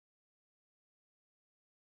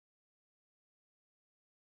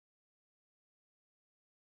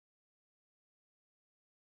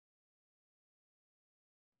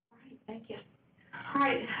Thank you. All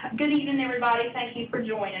right. Good evening, everybody. Thank you for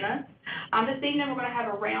joining us. This evening, we're going to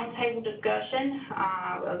have a roundtable discussion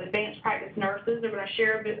of advanced practice nurses. They're going to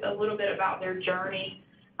share a little bit about their journey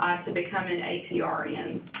to becoming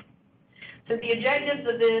APRNs. So the objectives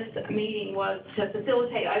of this meeting was to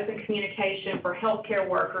facilitate open communication for healthcare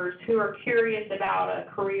workers who are curious about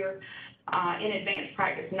a career in advanced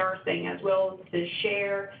practice nursing, as well as to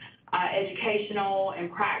share educational and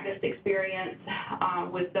practice experience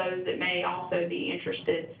with those that may also be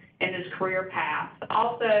interested in this career path.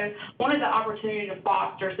 Also, wanted the opportunity to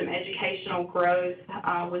foster some educational growth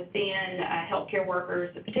within healthcare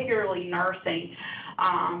workers, particularly nursing,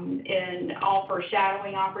 and offer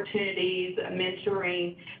shadowing opportunities,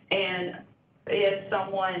 mentoring, and if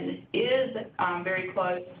someone is very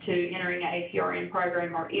close to entering an APRN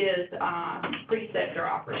program or is preceptor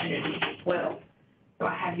opportunities as well. So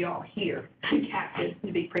I have you all here, captives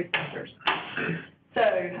to be preceptors. So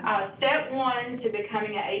step one to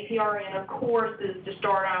becoming an APRN, of course, is to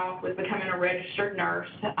start off with becoming a registered nurse.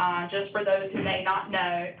 Just for those who may not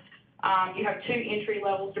know, you have two entry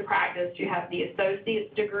levels to practice. You have the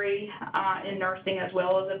associate's degree in nursing as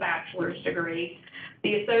well as a bachelor's degree.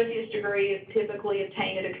 The associate's degree is typically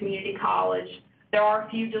obtained at a community college. There are a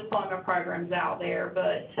few diploma programs out there,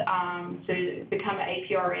 but to become an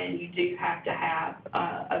APRN, you do have to have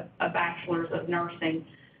a bachelor's of nursing.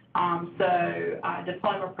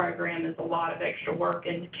 Diploma program is a lot of extra work,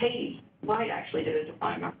 and Katie White actually did a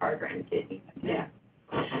diploma program, didn't you? Yeah.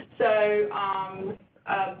 So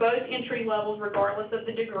both entry levels, regardless of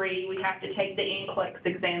the degree, we have to take the NCLEX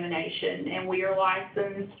examination, and we are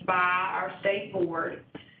licensed by our state board,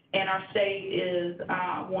 and our state is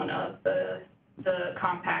one of the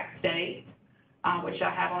compact states, which I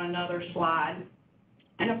have on another slide.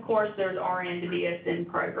 And of course, there's RN to BSN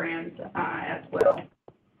programs as well.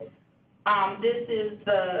 This is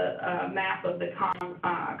the map of the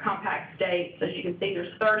compact states. As you can see,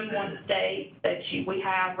 there's 31 states that we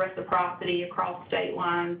have reciprocity across state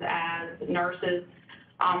lines as nurses.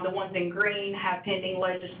 The ones in green have pending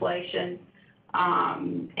legislation,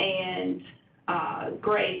 and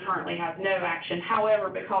gray currently has no action. However,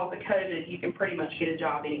 because of COVID, you can pretty much get a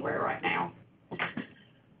job anywhere right now.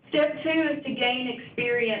 Step two is to gain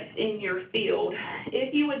experience in your field.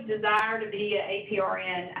 If you would desire to be an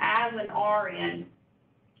APRN as an RN,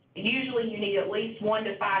 usually you need at least 1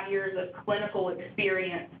 to 5 years of clinical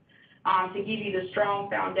experience to give you the strong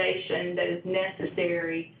foundation that is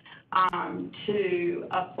necessary to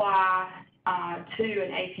apply to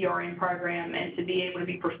an APRN program and to be able to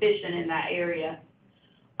be proficient in that area.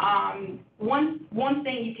 One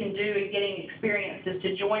thing you can do in getting experience is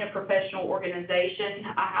to join a professional organization.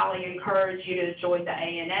 I highly encourage you to join the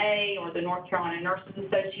ANA or the North Carolina Nurses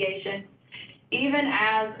Association. Even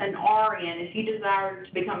as an RN, if you desire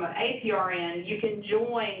to become an APRN, you can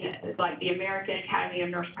join like the American Academy of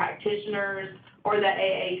Nurse Practitioners or the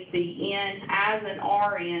AACN as an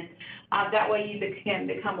RN. That way you can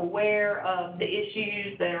become aware of the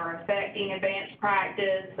issues that are affecting advanced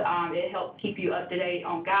practice. It helps keep you up to date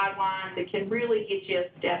on guidelines. It can really get you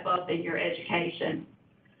a step up in your education.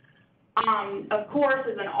 Of course,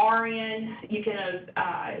 as an RN, you can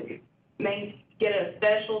get a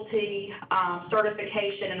specialty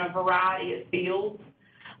certification in a variety of fields.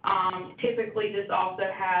 Typically, this also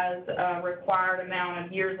has a required amount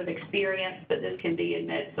of years of experience, but this can be in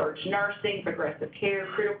med-surg nursing, progressive care,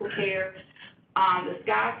 critical care. The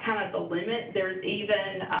sky's kind of the limit. There's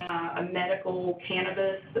even a medical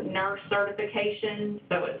cannabis nurse certification,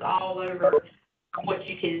 so it's all over what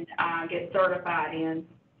you can get certified in.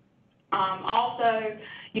 Also,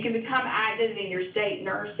 you can become active in your state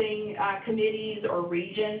nursing committees or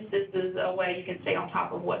regions. This is a way you can stay on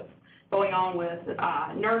top of what's going on with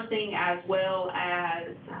nursing as well as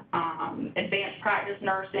advanced practice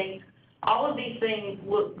nursing. All of these things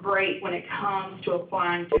look great when it comes to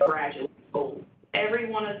applying to graduate school.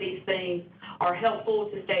 Every one of these things are helpful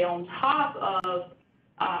to stay on top of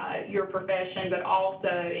your profession, but also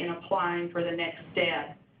in applying for the next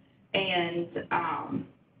step. And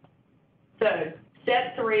so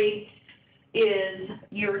step three is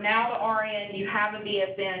you're now the RN, you have a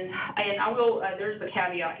BSN, and I will, there's a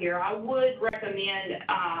caveat here, I would recommend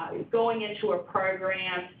going into a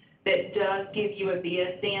program that does give you a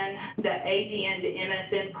BSN. The ADN to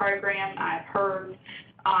MSN program, I've heard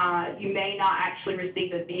you may not actually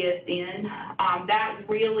receive a BSN. That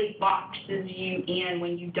really boxes you in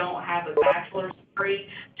when you don't have a bachelor's degree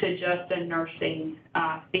to just a nursing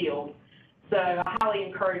field. So I highly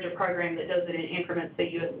encourage a program that does it in increments so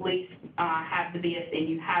you at least have the BSN,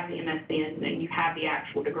 you have the MSN, and you have the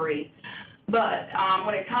actual degree. But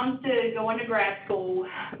when it comes to going to grad school,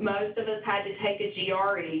 most of us had to take a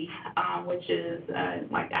GRE, which is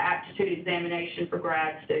like the aptitude examination for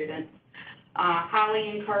grad students.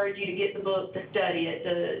 Highly encourage you to get the book, to study it,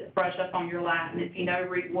 to brush up on your Latin. If you know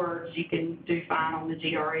Greek words, you can do fine on the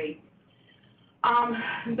GRE.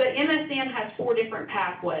 But MSN has 4 different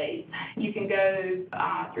pathways. You can go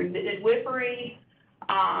through the midwifery,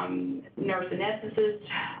 nurse anesthetist,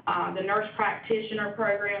 the nurse practitioner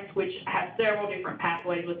programs, which have several different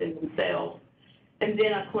pathways within themselves, and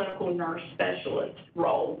then a clinical nurse specialist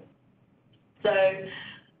role. So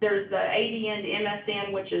there's the ADN to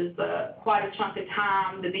MSN, which is quite a chunk of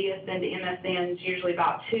time. The BSN to MSN is usually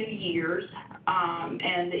about 2 years,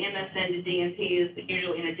 and the MSN to DNP is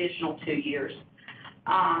usually an additional 2 years.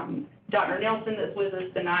 Dr. Nelson, that's with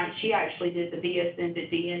us tonight, she actually did the BSN to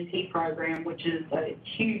DNP program, which is a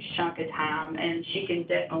huge chunk of time, and she can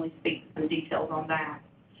definitely speak some details on that.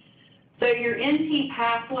 So your NP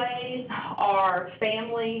pathways are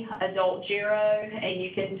family, adult gero, and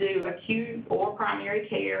you can do acute or primary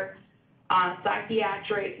care,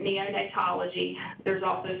 psychiatric, neonatology. There's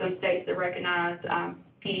also some states that recognize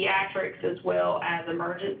pediatrics as well as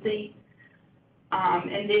emergency.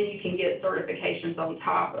 And then you can get certifications on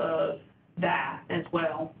top of that as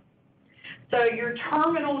well. So your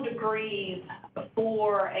terminal degrees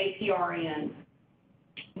for APRN,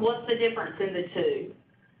 what's the difference in the two?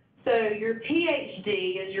 So your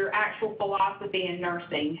PhD is your actual philosophy in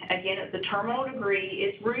nursing. Again, it's a terminal degree.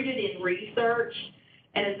 It's rooted in research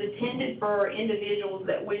and is intended for individuals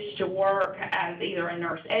that wish to work as either a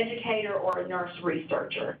nurse educator or a nurse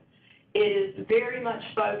researcher. It is very much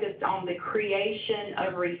focused on the creation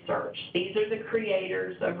of research. These are the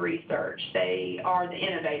creators of research. They are the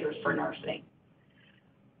innovators for nursing.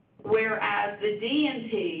 Whereas the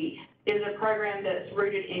DNP is a program that's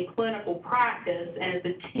rooted in clinical practice and is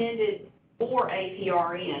intended for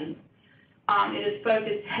APRNs. It is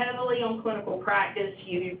focused heavily on clinical practice.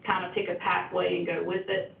 You kind of pick a pathway and go with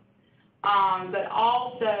it. But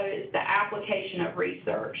also it's the application of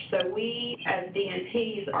research. So we, as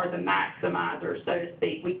DNPs, are the maximizers, so to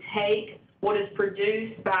speak. We take what is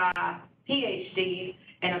produced by PhDs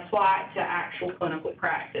and apply it to actual clinical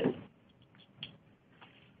practice.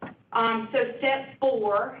 So step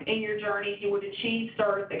 4 in your journey, you would achieve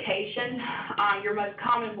certification. Your most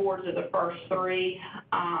common boards are the first 3.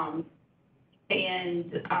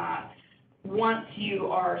 Once you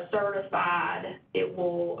are certified, it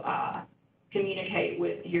will communicate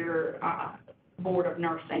with your Board of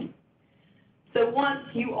Nursing. So once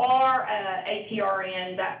you are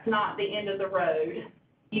APRN, that's not the end of the road.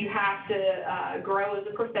 You have to grow as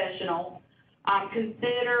a professional.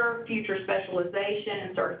 Consider future specialization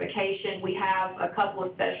and certification. We have a couple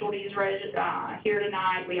of specialties here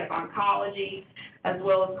tonight. We have oncology as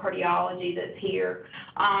well as cardiology that's here.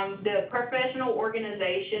 The professional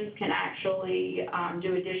organizations can actually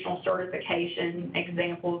do additional certification.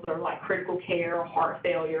 Examples are like critical care or heart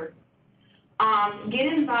failure. Get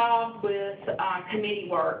involved with committee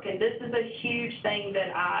work, and this is a huge thing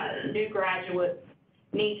that new graduates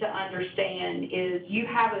need to understand is you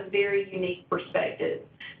have a very unique perspective.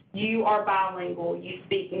 You are bilingual. You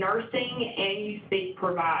speak nursing and you speak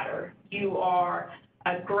provider. You are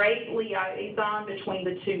a great liaison between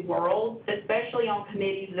the two worlds, especially on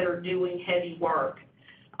committees that are doing heavy work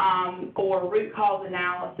or root cause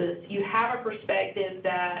analysis. You have a perspective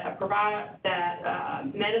that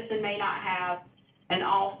medicine may not have, and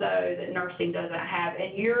also that nursing doesn't have.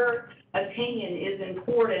 And your opinion is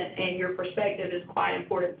important and your perspective is quite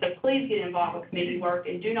important. So please get involved with committee work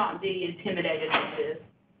and do not be intimidated by this.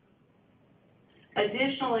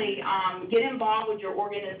 Additionally, get involved with your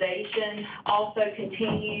organization. Also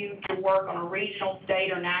continue to work on a regional,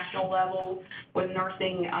 state, or national level with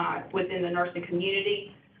nursing within the nursing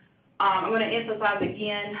community. I'm going to emphasize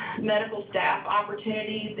again medical staff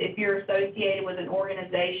opportunities. If you're associated with an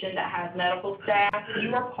organization that has medical staff,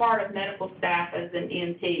 you are part of medical staff as an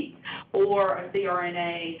NP or a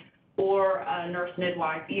CRNA or a nurse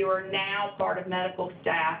midwife. You are now part of medical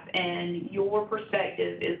staff, and your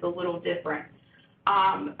perspective is a little different.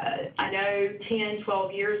 I know 10,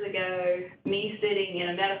 12 years ago, me sitting in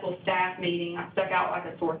a medical staff meeting, I stuck out like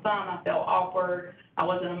a sore thumb. I felt awkward. I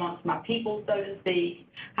wasn't amongst my people, so to speak.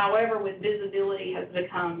 However, with visibility has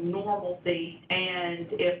become normalcy, and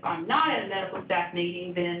if I'm not at a medical staff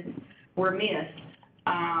meeting, then we're missed.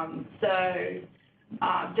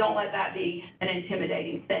 Don't let that be an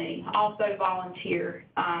intimidating thing. Also volunteer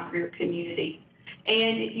for your community.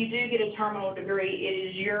 And if you do get a terminal degree, it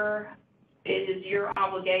is your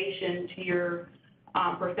obligation to your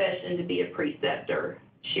profession to be a preceptor.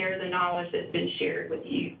 Share the knowledge that's been shared with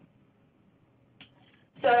you.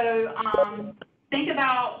 So think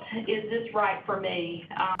about, is this right for me?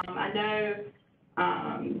 I know,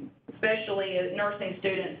 especially as nursing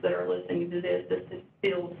students that are listening to this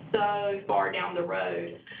feels so far down the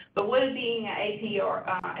road. But would being an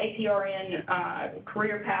APRN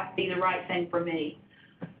career path be the right thing for me?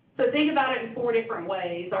 So think about it in 4 different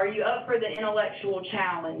ways. Are you up for the intellectual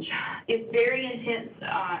challenge? It's very intense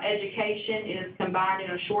education. It is combined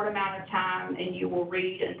in a short amount of time, and you will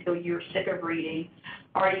read until you're sick of reading.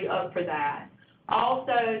 Are you up for that?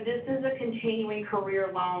 Also, this is a continuing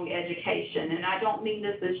career-long education, and I don't mean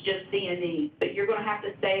this as just CNEs, but you're going to have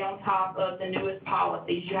to stay on top of the newest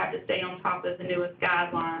policies. You have to stay on top of the newest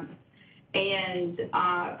guidelines and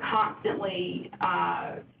constantly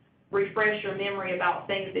refresh your memory about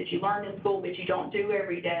things that you learned in school but you don't do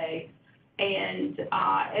every day. And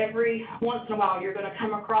every once in a while, you're going to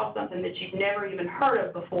come across something that you've never even heard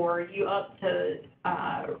of before. You up to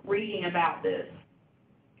reading about this.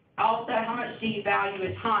 Also, how much do you value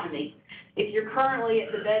autonomy? If you're currently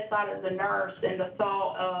at the bedside as a nurse and the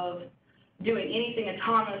thought of doing anything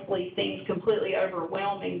autonomously seems completely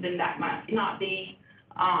overwhelming, then that might not be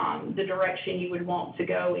the direction you would want to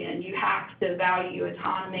go in. You have to value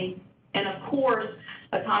autonomy. And of course,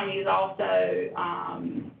 autonomy is also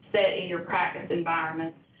set in your practice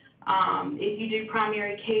environment. If you do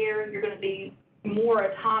primary care, you're going to be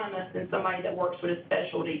more autonomous than somebody that works with a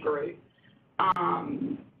specialty group.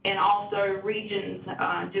 And also regions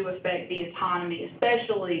do affect the autonomy,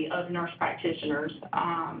 especially of nurse practitioners.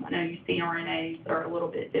 I know you CRNAs are a little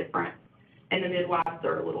bit different, and the midwives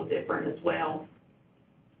are a little different as well.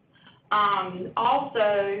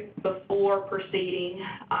 Also, before proceeding,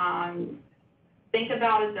 think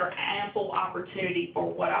about, is there ample opportunity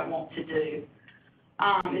for what I want to do?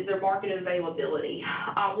 Is there market availability?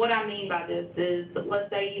 What I mean by this is, let's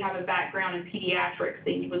say you have a background in pediatrics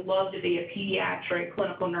and you would love to be a pediatric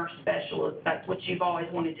clinical nurse specialist. That's what you've always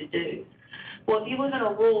wanted to do. Well, if you live in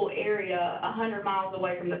a rural area 100 miles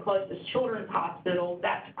away from the closest children's hospital,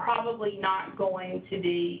 that's probably not going to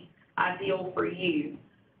be ideal for you.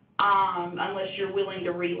 Unless you're willing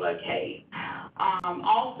to relocate.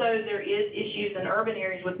 Also, there is issues in urban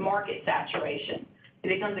areas with market saturation. It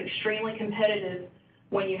becomes extremely competitive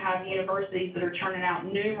when you have universities that are turning out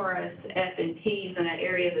numerous F&Ps in an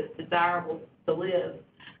area that's desirable to live.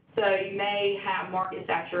 So you may have market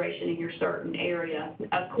saturation in your certain area.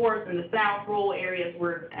 Of course, in the South, rural areas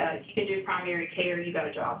where you can do primary care, you got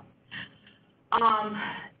a job.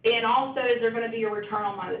 And also, is there going to be a return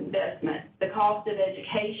on my investment? The cost of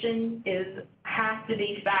education has to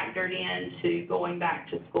be factored into going back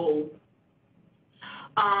to school.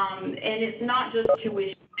 And it's not just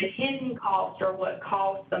tuition. The hidden costs are what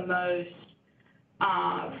costs the most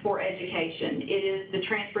for education. It is the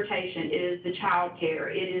transportation. It is the child care.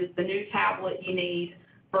 It is the new tablet you need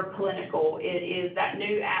for clinical. It is that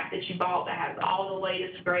new app that you bought that has all the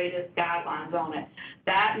latest, greatest guidelines on it.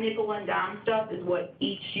 That nickel and dime stuff is what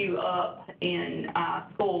eats you up in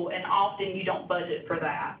school, and often you don't budget for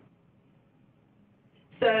that.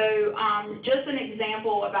 So just an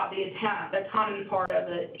example about the autonomy part of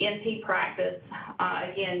it, NP practice,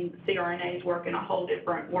 again, CRNAs work in a whole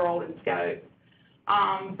different world and scope.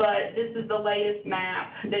 But this is the latest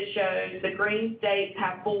map that shows the green states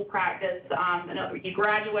have full practice. In other words, you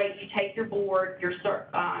graduate, you take your board, you're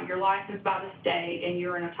licensed by the state, and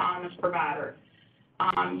you're an autonomous provider.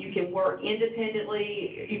 You can work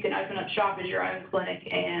independently, you can open up shop as your own clinic,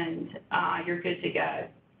 and you're good to go.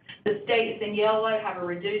 The states in yellow have a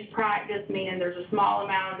reduced practice, meaning there's a small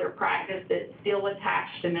amount of their practice that's still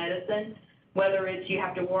attached to medicine. Whether it's you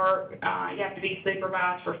have to work, you have to be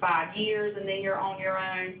supervised for 5 years and then you're on your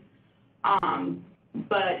own.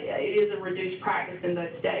 But it is a reduced practice in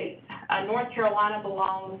those states. North Carolina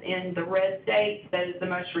belongs in the red states. That is the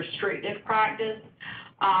most restrictive practice.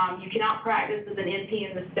 You cannot practice as an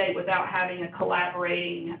NP in the state without having a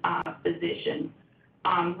collaborating physician.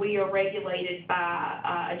 We are regulated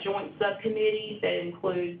by a joint subcommittee that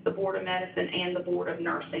includes the Board of Medicine and the Board of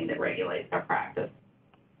Nursing that regulates our practice.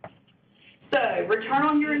 So, return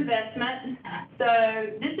on your investment. So,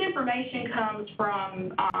 this information comes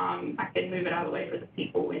from, I can move it out of the way for the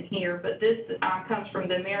people in here, but this comes from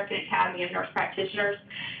the American Academy of Nurse Practitioners.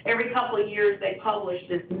 Every couple of years, they publish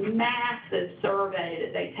this massive survey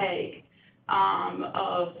that they take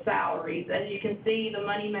of salaries. As you can see, the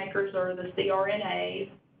money makers are the CRNAs,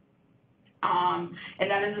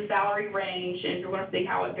 and that is the salary range, and you're going to see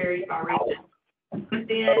how it varies by region. But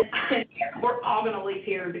then we're all going to leave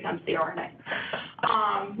here and become CRNA.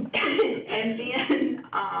 And then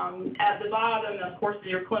at the bottom, of course, is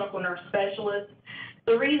your clinical nurse specialist.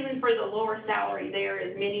 The reason for the lower salary there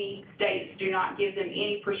is many states do not give them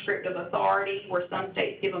any prescriptive authority, where some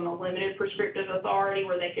states give them a limited prescriptive authority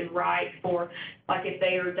where they can write for, like if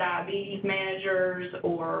they are diabetes managers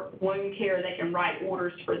or wound care, they can write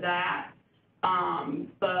orders for that.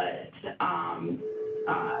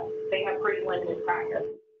 They have pretty limited practice.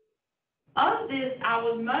 Of this, I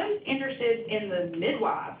was most interested in the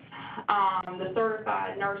midwives, the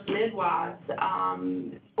certified nurse midwives,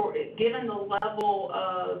 given the level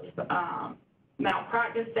of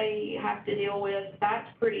malpractice they have to deal with. That's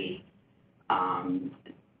pretty,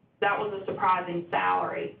 that was a surprising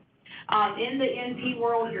salary. In the NP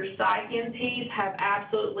world, your psych NPs have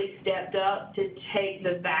absolutely stepped up to take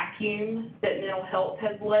the vacuum that mental health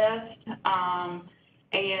has left,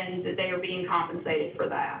 and they are being compensated for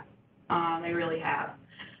that. They really have.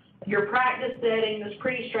 Your practice setting is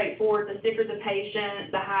pretty straightforward. The sicker the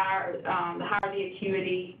patient, the higher the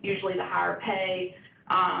acuity, usually the higher pay.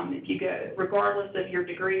 If you go, regardless of your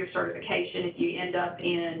degree or certification, if you end up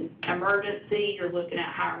in emergency, you're looking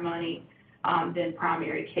at higher money than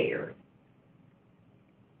primary care.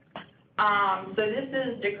 So this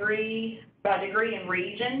is degree by degree and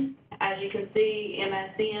region. As you can see,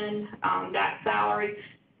 MSN, that salary.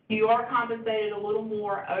 You are compensated a little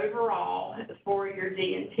more overall for your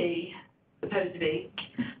DNP, supposed to be.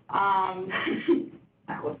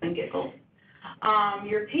 That was some giggles.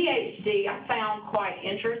 Your PhD I found quite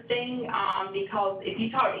interesting because if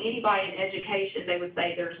you talk to anybody in education, they would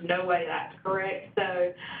say there's no way that's correct.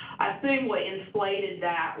 So I assume what inflated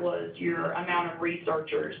that was your amount of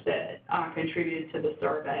researchers that contributed to the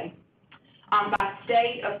survey. By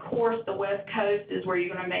state, of course, the West Coast is where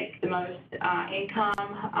you're going to make the most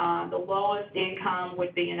income. The lowest income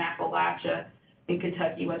would be in Appalachia, in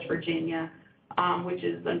Kentucky, West Virginia, which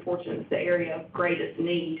is unfortunately the area of greatest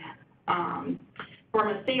need. From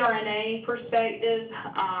a CRNA perspective,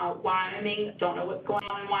 Wyoming, don't know what's going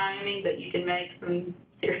on in Wyoming, but you can make some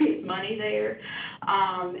serious money there.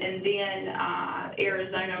 And then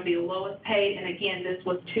Arizona will be the lowest paid. And again, this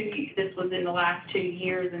was in the last 2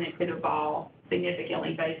 years, and it could evolve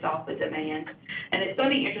significantly based off the demand. And it's going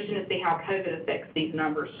to be interesting to see how COVID affects these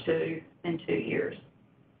numbers too in 2 years.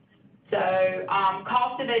 So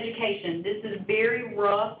cost of education, this is very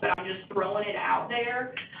rough, but I'm just throwing it out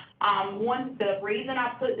there. The reason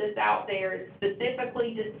I put this out there is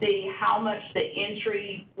specifically to see how much the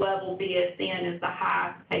entry level BSN is the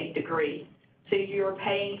highest paid degree. So you're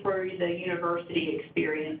paying for the university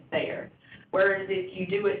experience there. Whereas if you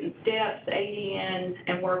do it in steps, ADN,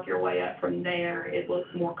 and work your way up from there, it looks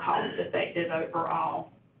more cost effective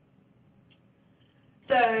overall.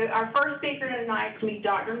 So our first speaker tonight is going to be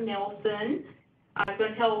Dr. Nelson. I'm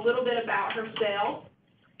going to tell a little bit about herself,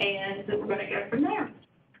 and we're going to go from there.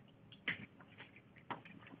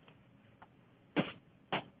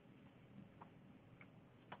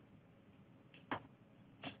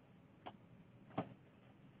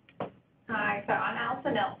 Hi, so I'm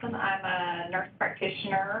Allison Nelson. I'm a nurse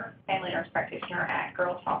practitioner, family nurse practitioner at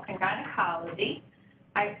Girl Talk and Gynecology.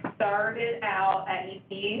 I started out at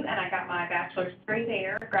ECU and I got my bachelor's degree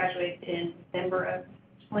there, graduated in December of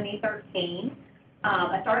 2013.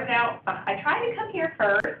 I tried to come here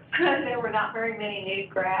first because there were not very many new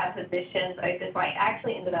grad positions open, so I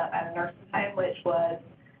actually ended up at a nursing home, which was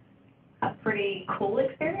a pretty cool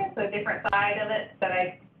experience, a different side of it that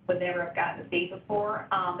I would never have gotten to see before.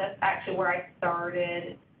 That's actually where I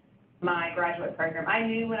started my graduate program. I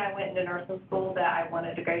knew when I went into nursing school that I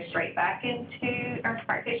wanted to go straight back into nurse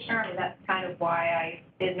practitioner. I mean, that's kind of why I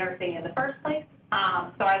did nursing in the first place.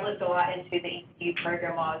 So I looked a lot into the ECU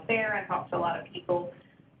program while I was there and talked to a lot of people.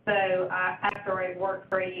 So after I worked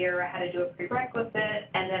for a year, I had to do a prerequisite,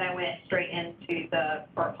 and then I went straight into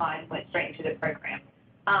went straight into the program.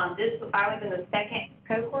 I was in the second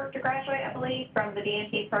cohort to graduate, I believe, from the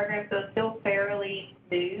DNP program, so it's still fairly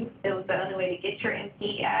new. It was the only way to get your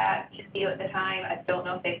MP at ECU at the time. I don't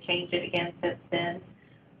know if they've changed it again since then,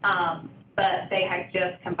 but they had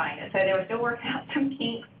just combined it. So they were still working out some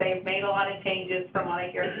kinks. They've made a lot of changes from what I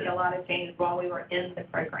hear, a lot of changes while we were in the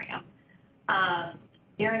program.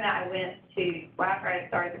 During that, after I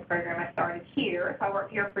started the program, I started here. So I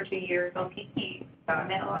worked here for 2 years on PQ, so I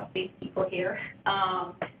met a lot of these people here.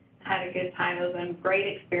 Had a good time. It was a great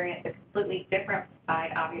experience, a completely different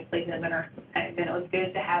side, obviously, than the nursing home, and it was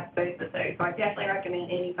good to have both of those. So I definitely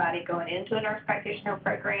recommend anybody going into a nurse practitioner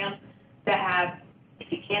program to have,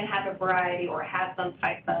 if you can have a variety or have some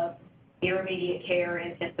type of intermediate care,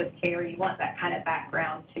 intensive care, you want that kind of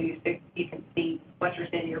background too, so you can see what you're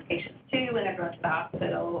sending your patients to when they're going to the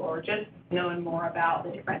hospital, or just knowing more about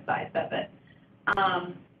the different sides of it.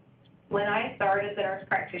 when I started the nurse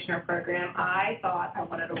practitioner program, I thought I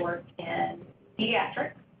wanted to work in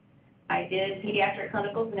pediatrics. I did pediatric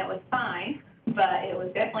clinicals and it was fine, but it was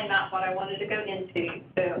definitely not what I wanted to go into.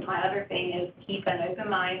 So my other thing is keep an open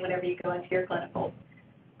mind whenever you go into your clinicals.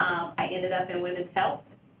 I ended up in women's health.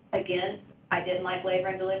 Again, I didn't like labor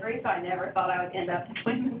and delivery, so I never thought I would end up in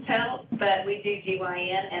women's health, but we do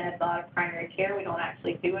GYN and a lot of primary care. We don't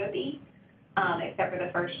actually do OB, except for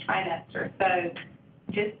the first trimester. So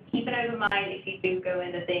just keep an open mind if you do go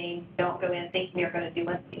into things. Don't go in thinking you're going to do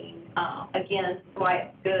one thing. Again, that's why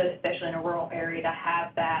it's good, especially in a rural area, to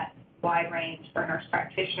have that wide range for a nurse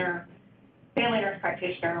practitioner, family nurse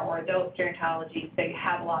practitioner, or adult gerontology, so you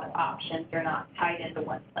have a lot of options. You're not tied into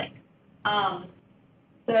one place.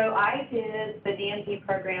 So I did the DNP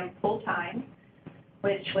program full-time,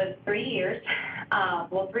 which was 3 years.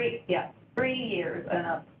 3 years and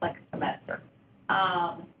a semester.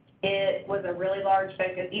 It was a really large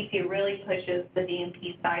focus. ECU really pushes the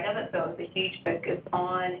DNP side of it, so it was a huge focus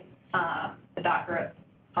on the doctorate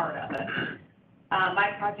part of it.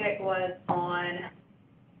 My project was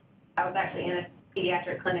I was actually in a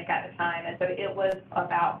pediatric clinic at the time, and so it was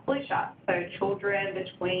about flu shots. So children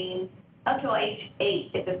between up to age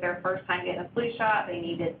 8, if it's their first time getting a flu shot, they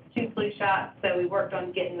needed 2 flu shots. So we worked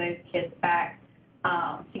on getting those kids back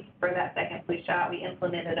for that second flu shot. We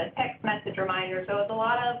implemented a text message reminder. So it was a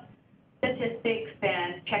lot of statistics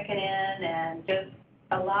and checking in and just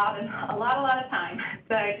a lot of time.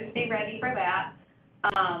 So just be ready for that.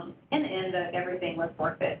 In the end, everything was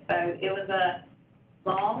worth it. So it was a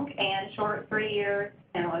long and short 3 years,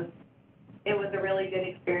 and it was a really good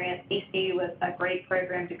experience. ECU was a great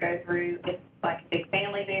program to go through. It's like a big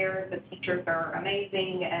family there. The teachers are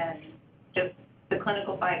amazing, and just the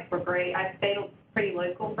clinical sites were great. I stayed pretty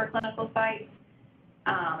local for clinical sites.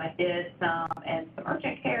 I did some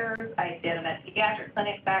urgent cares. I did them at pediatric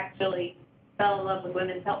clinics. I actually fell in love with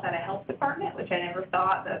women's health at a health department, which I never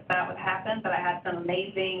thought that would happen, but I had some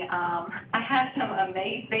amazing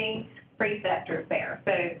preceptors there.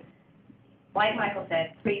 So like Michael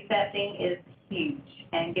said, precepting is huge,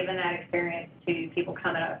 and given that experience to people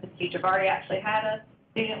coming up, it's huge. I've already actually had a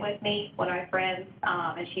student with me, one of my friends,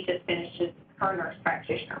 and she just finished her nurse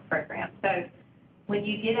practitioner program. So when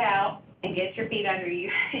you get out and get your feet under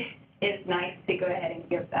you, it's nice to go ahead and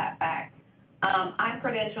give that back. I'm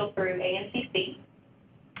credentialed through ANCC,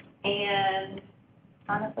 and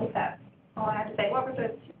honestly, that's all I have to say. What were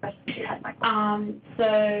the questions you had, Michael?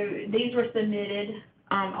 So these were submitted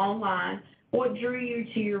online. What drew you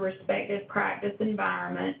to your respective practice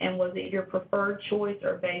environment, and was it your preferred choice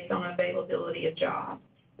or based on availability of jobs?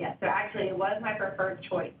 Yeah, so actually it was my preferred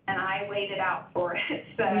choice, and I waited out for it.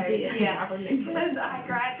 So yeah, because I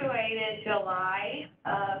graduated July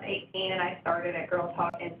of 18, and I started at Girl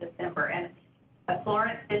Talk in December. And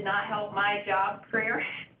Florence did not help my job career,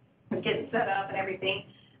 getting set up and everything.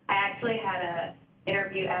 I actually had an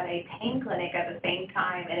interview at a pain clinic at the same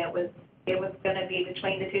time, and it was going to be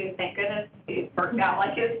between the two. Thank goodness it worked out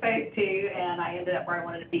like it was supposed to, and I ended up where I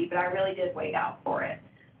wanted to be, but I really did wait out for it.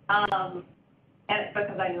 And it's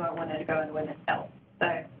because I knew I wanted to go into women's health.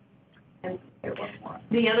 So, and there was more.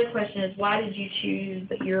 The other question is, why did you choose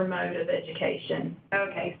your mode of education?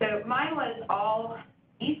 Okay, so mine was all,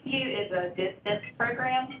 ECU is a distance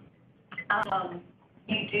program.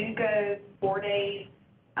 You do go 4 days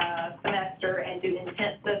a semester and do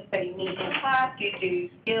intensive, so you meet in class, you do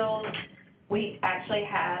skills. We actually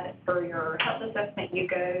had, for your health assessment, you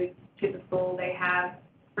go to the school, they have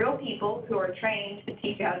real people who are trained to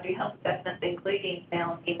teach you how to do health assessments, including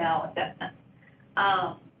male and female assessments.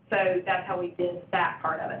 So that's how we did that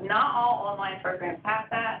part of it. Not all online programs have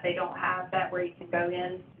that. They don't have that where you can go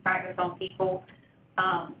in, practice on people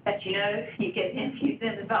that you know. You get infused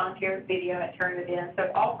in the volunteer video and turn it in.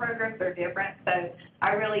 So all programs are different. So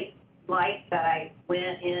I really liked that I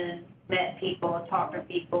went in, met people, talked to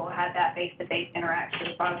people, had that face-to-face interaction.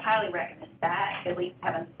 So I would highly recommend that, at least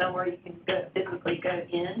having somewhere you can go, physically go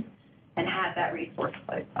in and have that resource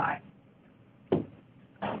close by.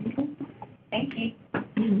 Thank you.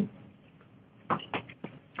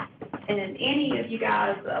 And if any of you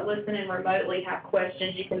guys listening remotely have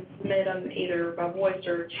questions, you can submit them either by voice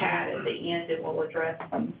or chat at the end, and we'll address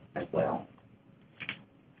them as well.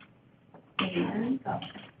 And, oh.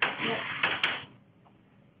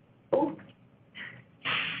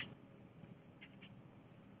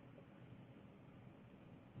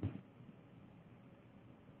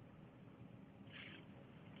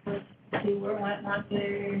 Let's see, where went my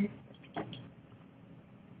Zoom?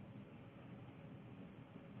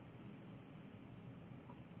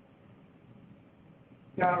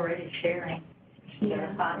 You're already sharing.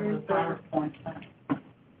 Yeah. PowerPoint.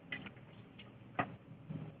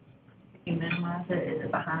 finalize it. Is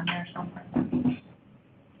it behind there somewhere?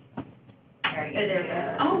 There you There we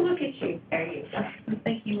go. Oh, look at you. There you go.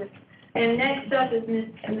 Thank you. And next up is Ms.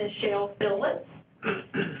 Michelle Phillips.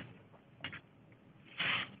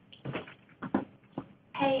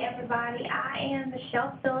 Hey, everybody, I am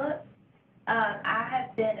Michelle Phillips. I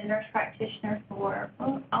have been a nurse practitioner for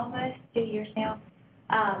almost 2 years now.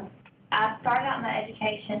 I started out my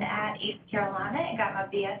education at East Carolina and got my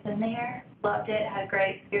BS in there. Loved it, had a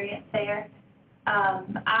great experience there.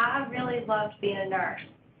 I really loved being a nurse,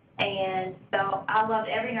 and so I loved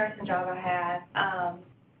every nursing job I had.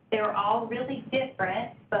 They were all really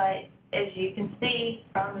different, but as you can see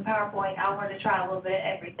from the PowerPoint, I wanted to try a little bit of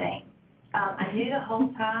everything. I knew the whole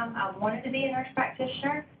time I wanted to be a nurse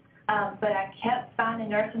practitioner, but I kept finding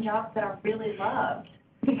nursing jobs that I really loved,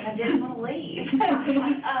 and I didn't want to leave.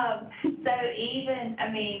 So even,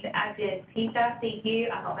 I did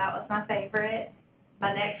PCICU. I thought that was my favorite.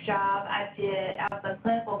 My next job, I was a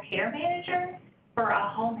clinical care manager for a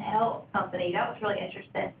home health company. That was really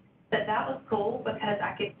interesting. But that was cool because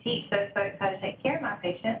I could teach those folks how to take care of my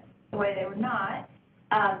patients the way they were not.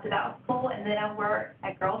 So that was cool. And then I worked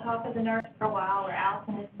at Girl Talk as a nurse for a while, where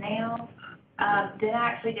Allison is now. Then I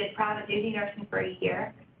actually did private duty nursing for a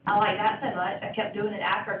year. I liked that so much, I kept doing it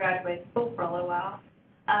after I graduated school for a little while.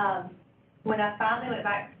 When I finally went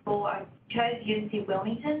back to school, I chose UNC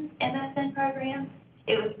Wilmington's MSN program.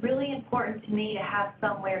 It was really important to me to have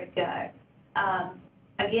somewhere to go.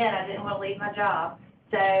 Again, I didn't want to leave my job,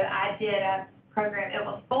 so I did a program. It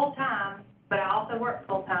was full-time, but I also worked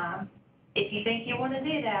full-time. If you think you want to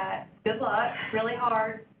do that, good luck. It's really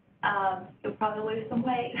hard. You'll probably lose some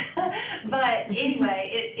weight. But anyway,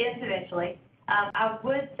 it ends eventually. I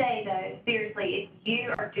would say, though, seriously, if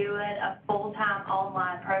you are doing a full-time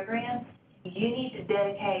online program, you need to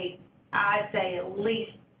dedicate, I'd say, at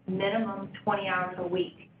least minimum 20 hours a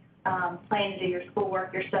week, planning to do your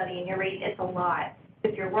schoolwork, your studying, your reading. It's a lot.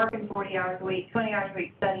 If you're working 40 hours a week, 20 hours a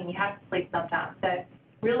week studying, you have to sleep sometimes. So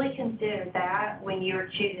really consider that when you're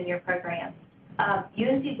choosing your program.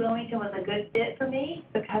 UNC Wilmington was a good fit for me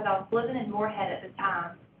because I was living in Moorhead at the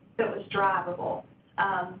time, so it was drivable.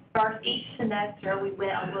 First, each semester we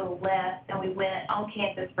went a little less, and we went on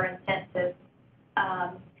campus for intensive.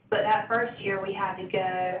 But that first year we had to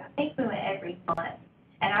go, I think we went every month.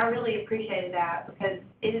 And I really appreciated that because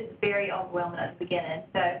it is very overwhelming at the beginning.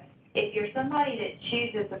 So if you're somebody that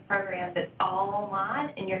chooses a program that's all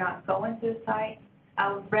online and you're not going to the site,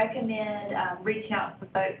 I would recommend reaching out to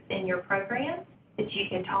folks in your program that you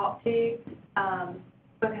can talk to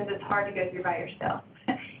because it's hard to go through by yourself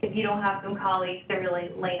if you don't have some colleagues to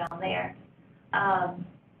really lean on there.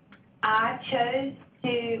 I chose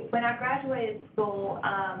to, when I graduated school,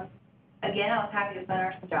 again, I was happy with my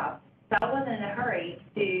nursing job. So I wasn't in a hurry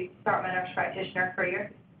to start my nurse practitioner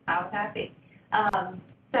career. I was happy.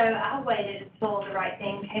 So I waited until the right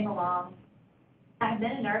thing came along. I've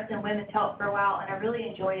been a nurse in women's health for a while, and I really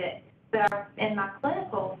enjoyed it. But in my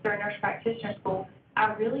clinical for nurse practitioner school,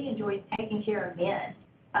 I really enjoyed taking care of men.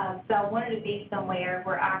 So I wanted to be somewhere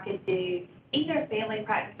where I could do either family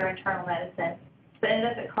practice or internal medicine. So I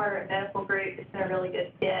ended up at Carteret Medical Group. It's been a really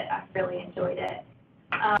good fit. I really enjoyed it.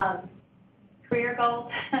 Career goals.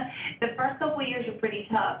 The first couple of years are pretty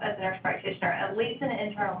tough as a nurse practitioner, at least in an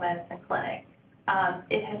internal medicine clinic.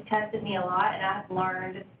 It has tested me a lot, and I've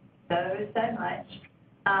learned so much.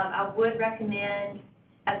 I would recommend,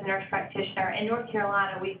 as a nurse practitioner, in North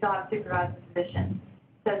Carolina, we still have supervising physicians.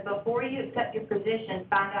 So before you accept your position,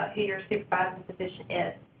 find out who your supervising physician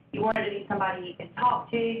is. You want it to be somebody you can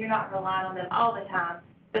talk to. You're not relying on them all the time,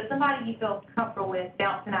 but somebody you feel comfortable with,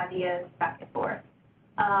 bouncing ideas back and forth.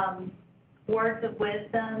 Words of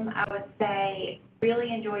wisdom, I would say,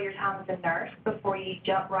 really enjoy your time as a nurse before you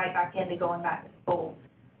jump right back into going back to school.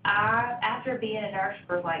 After being a nurse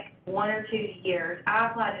for like 1 or 2 years, I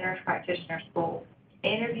applied to nurse practitioner school,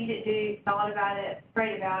 interviewed at Duke, thought about it,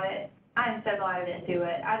 prayed about it. I am so glad I didn't do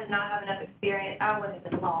it. I did not have enough experience. I would have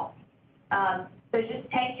been lost. So just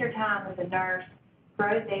take your time as a nurse,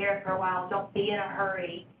 grow there for a while. Don't be in a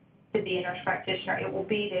hurry to be a nurse practitioner. It will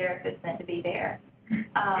be there if it's meant to be there.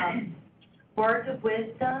 Words of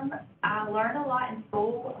wisdom, I learned a lot in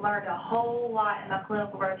school, learned a whole lot in my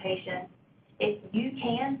clinical rotation. If you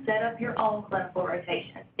can, set up your own clinical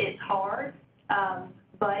rotation. It's hard,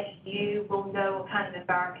 but you will know what kind of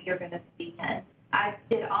environment you're going to be in. I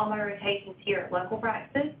did all my rotations here at local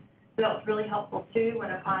practices, so that was really helpful too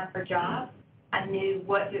when applying for jobs. I knew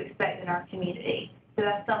what to expect in our community. So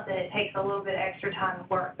that's something that takes a little bit extra time and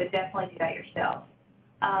work, but definitely do that yourself.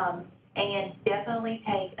 And definitely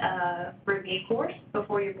take a review course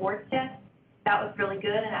before your board test. That was really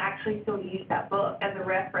good, and I actually still use that book as a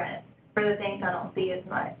reference for the things I don't see as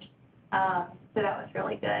much. So that was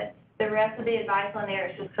really good. The rest of the advice on there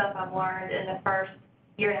is just stuff I've learned in the first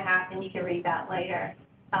year and a half, and you can read that later.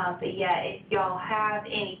 But yeah, if y'all have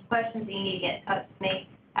any questions, you need to get in touch with me.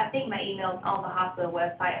 I think my email's on the hospital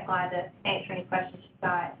website. I'm glad to answer any questions you've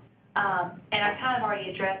got. And I kind of already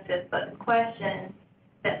addressed this, but the questions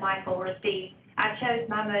that Michael received, I chose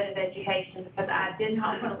my mode of education because I did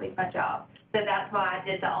not want to leave my job. So that's why I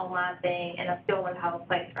did the online thing, and I still wanted to have a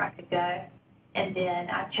place where I could go. And then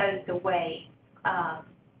I chose to wait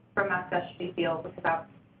for my specialty field because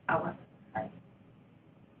I wasn't ready.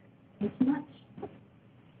 Thank you so much.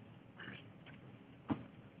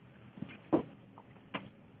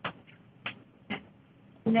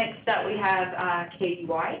 Next up, we have Katie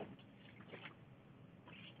White.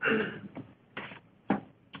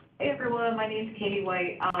 Hey everyone, my name's Katie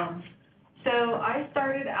White. So I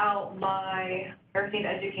started out my nursing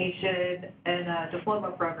education in a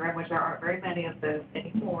diploma program, which there aren't very many of those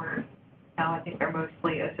anymore. Now I think they're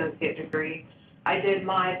mostly associate degree. I did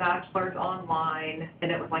my bachelor's online,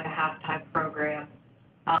 and it was like a half-time program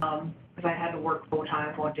because I had to work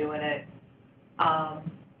full-time while doing it.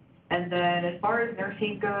 And then as far as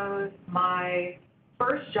nursing goes, my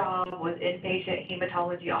first job was inpatient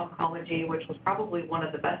hematology oncology, which was probably one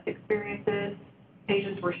of the best experiences.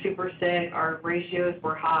 Patients were super sick, our ratios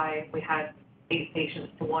were high, we had 8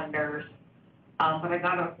 patients to 1 nurse, but I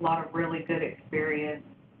got a lot of really good experience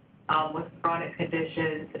with chronic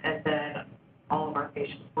conditions, and then all of our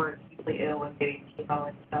patients were acutely ill and getting chemo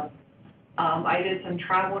and stuff. I did some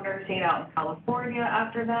travel nursing out in California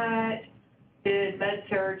after that, did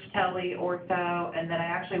med-surg, tele, ortho, and then I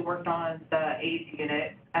actually worked on the AIDS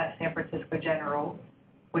unit at San Francisco General,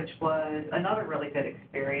 which was another really good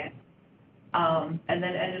experience. And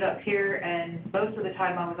then ended up here, and most of the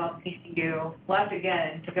time I was on PCU, left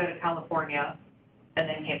again to go to California, and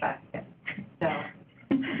then came back again. So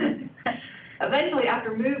eventually,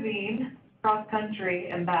 after moving cross country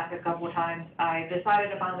and back a couple of times, I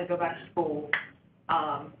decided to finally go back to school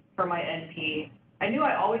for my NP. I knew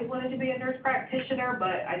I always wanted to be a nurse practitioner,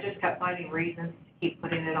 but I just kept finding reasons to keep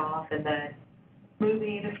putting it off, and then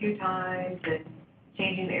moving a few times and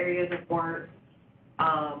changing areas of work.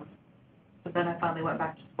 So then I finally went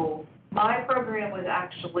back to school. My program was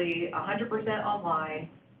actually 100% online,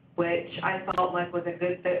 which I felt like was a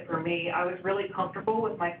good fit for me. I was really comfortable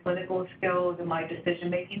with my clinical skills and my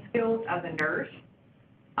decision-making skills as a nurse.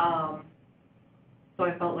 So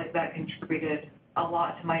I felt like that contributed a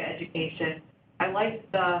lot to my education. I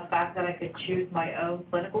liked the fact that I could choose my own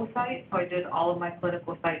clinical site, so I did all of my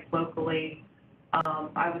clinical sites locally.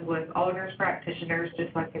 I was with all nurse practitioners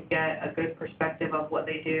just so I could get a good perspective of what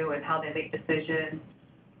they do and how they make decisions,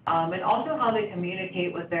 and also how they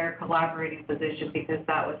communicate with their collaborating physician, because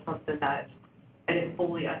that was something that I didn't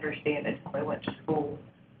fully understand until I went to school.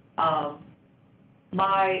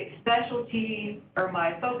 My specialty, or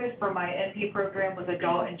my focus for my NP program, was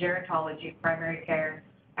adult and gerontology, primary care.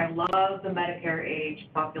 I love the Medicare age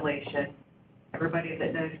population. Everybody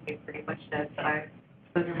that knows me pretty much knows that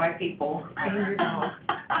those are my people. And your dog.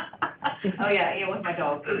 Oh yeah, with my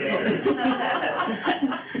dog.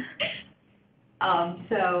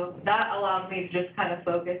 So that allows me to just kind of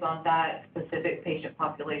focus on that specific patient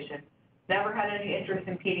population. Never had any interest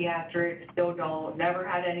in pediatrics, still don't. Never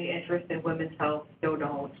had any interest in women's health, still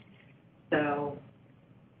don't. So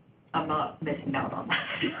I'm not missing out on that.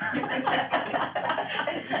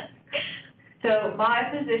 So my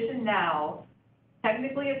position now,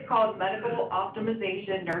 technically it's called Medical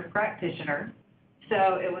Optimization Nurse Practitioner.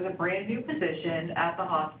 So it was a brand new position at the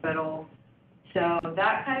hospital. So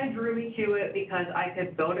that kind of drew me to it because I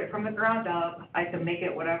could build it from the ground up. I could make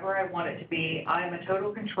it whatever I want it to be. I'm a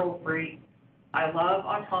total control freak. I love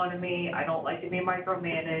autonomy. I don't like to be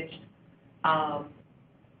micromanaged.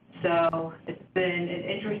 So it's been an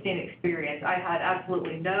interesting experience. I had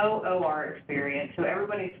absolutely no OR experience, so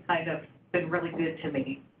everybody's kind of been really good to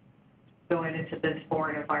me going into this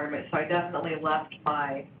foreign environment. So I definitely left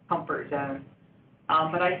my comfort zone.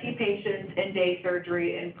 But I see patients in day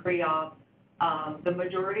surgery and pre-op. The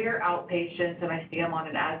majority are outpatients, and I see them on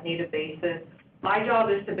an as-needed basis. My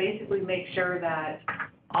job is to basically make sure that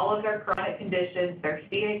all of their chronic conditions, their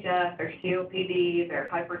CHF, their COPD, their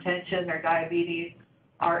hypertension, their diabetes,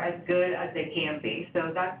 are as good as they can be.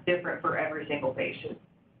 So that's different for every single patient.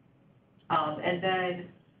 And then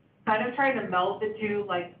kind of trying to meld the two,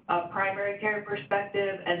 like a primary care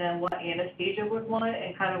perspective and then what anesthesia would want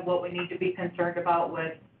and kind of what we need to be concerned about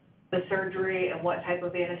with the surgery and what type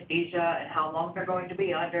of anesthesia and how long they're going to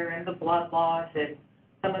be under and the blood loss and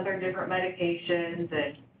some of their different medications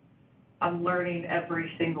and I'm learning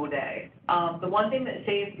every single day. The one thing that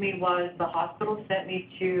saved me was the hospital sent me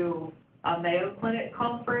to a Mayo Clinic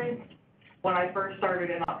conference when I first started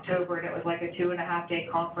in October, and it was like a 2.5-day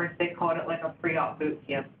conference. They called it like a pre-op boot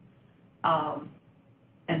camp.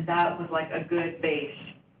 And that was like a good base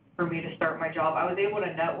for me to start my job. I was able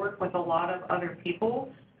to network with a lot of other people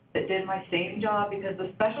that did my same job because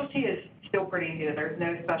the specialty is still pretty new. There's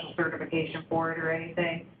no special certification for it or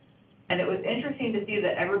anything. And it was interesting to see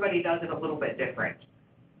that everybody does it a little bit different.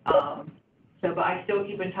 But I still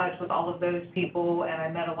keep in touch with all of those people, and I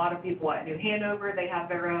met a lot of people at New Hanover. They have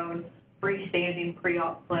their own freestanding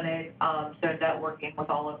pre-op clinic, so networking with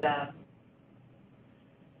all of them.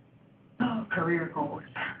 Oh, career goals.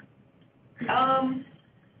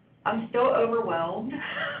 I'm still overwhelmed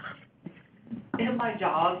in my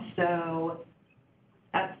job, so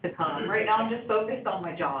that's to come. Right now, I'm just focused on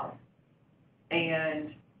my job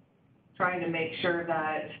and trying to make sure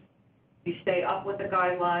that you stay up with the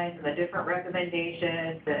guidelines and the different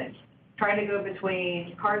recommendations, and trying to go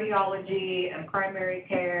between cardiology and primary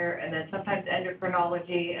care, and then sometimes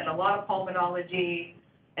endocrinology and a lot of pulmonology,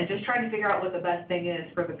 and just trying to figure out what the best thing is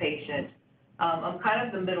for the patient. I'm kind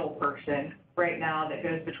of the middle person right now that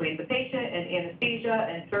goes between the patient and anesthesia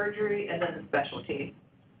and surgery and then the specialty.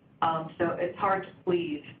 So it's hard to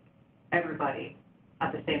please everybody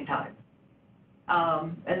at the same time.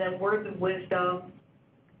 And then words of wisdom.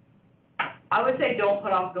 I would say don't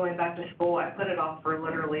put off going back to school. I put it off for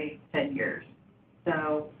literally 10 years.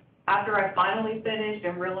 So after I finally finished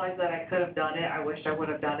and realized that I could have done it, I wished I would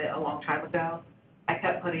have done it a long time ago. I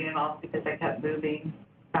kept putting it off because I kept moving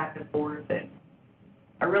back and forth, and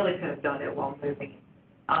I really could have done it while moving.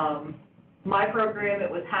 My program, it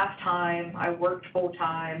was half-time. I worked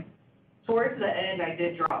full-time. Towards the end, I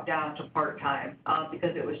did drop down to part-time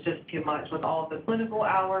because it was just too much with all of the clinical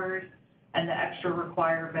hours and the extra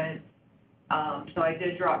requirements. So I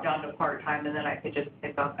did drop down to part-time, and then I could just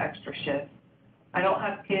pick up extra shifts. I don't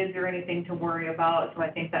have kids or anything to worry about, so I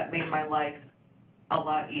think that made my life a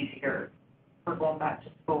lot easier for going back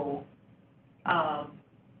to school.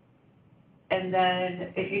 And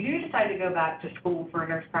then if you do decide to go back to school for a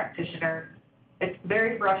nurse practitioner, it's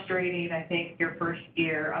very frustrating, I think, your first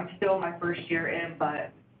year. I'm still my first year in,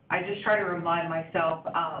 but I just try to remind myself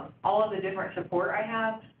all of the different support I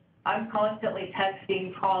have. I'm constantly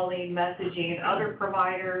texting, calling, messaging other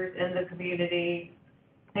providers in the community.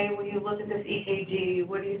 Hey, will you look at this EKG?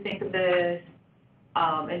 What do you think of this?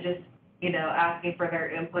 And just, asking for their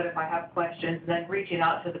input if I have questions, and then reaching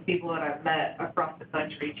out to the people that I've met across the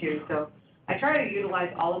country too. So I try to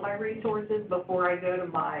utilize all of my resources before I go to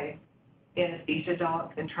my anesthesia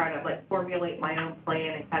docs and try to formulate my own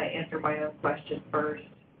plan and kind of answer my own questions first.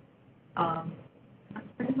 That's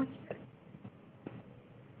pretty much it.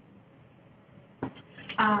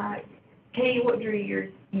 Katie, what drew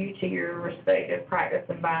you to your respective practice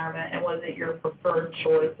environment, and was it your preferred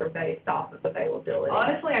choice or based off of availability?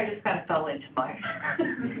 Honestly, I just kind of fell into my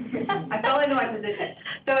position.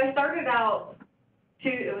 So I started out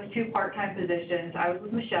it was two part-time positions. I was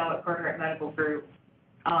with Michelle at Carteret Medical Group,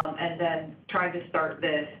 and then trying to start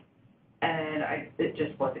this, and it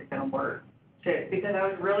just wasn't going to work. Because I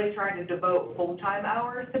was really trying to devote full-time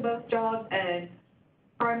hours to both jobs, and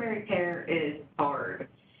primary care is hard.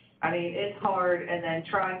 I mean, it's hard, and then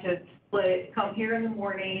trying to come here in the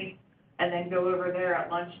morning and then go over there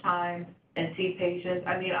at lunchtime and see patients.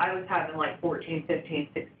 I mean, I was having 14, 15,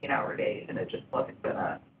 16-hour days, and it just wasn't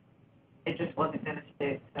gonna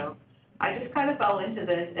stick. So I just kind of fell into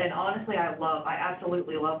this, and honestly, I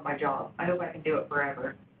absolutely love my job. I hope I can do it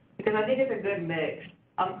forever, because I think it's a good mix.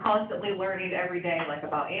 I'm constantly learning every day,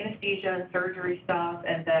 about anesthesia and surgery stuff,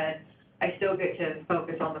 and then I still get to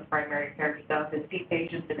focus on the primary care stuff and see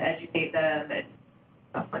patients and educate them and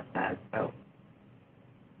stuff like that. So,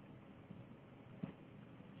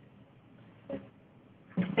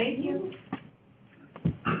 thank you.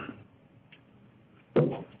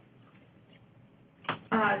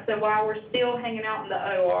 So while we're still hanging out in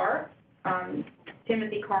the OR,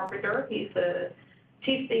 Timothy Carpenter, he's the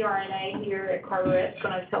chief CRNA here at Carteret, is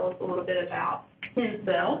going to tell us a little bit about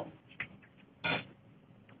himself.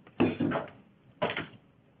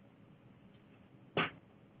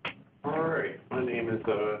 All right, my name is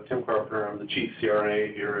Tim Carpenter. I'm the chief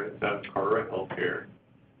CRNA here at Carteret Healthcare.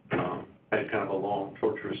 Had kind of a long,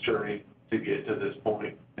 torturous journey to get to this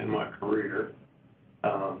point in my career.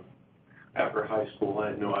 After high school,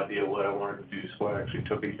 I had no idea what I wanted to do, so I actually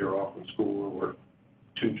took a year off from school and worked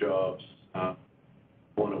 2 jobs,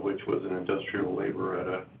 one of which was an industrial labor at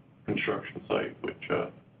a construction site, which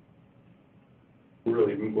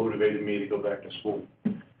really motivated me to go back to school.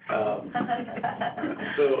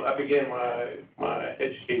 So I began my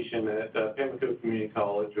education at Pamlico Community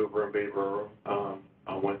College over in Bayboro.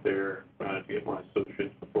 I went there to get my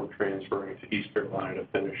associates before transferring to East Carolina to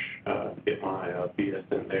finish, get my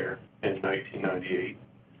BSN there in 1998.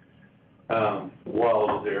 While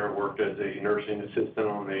I was there, I worked as a nursing assistant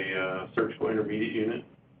on a surgical intermediate unit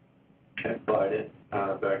at Biden.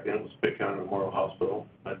 Back then it was Pitt County Memorial Hospital.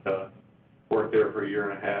 But worked there for a year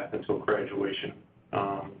and a half until graduation.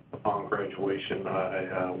 Upon graduation,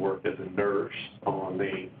 I worked as a nurse on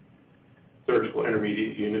the surgical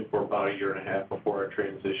intermediate unit for about a year and a half before I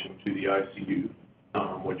transitioned to the ICU,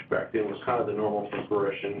 which back then was kind of the normal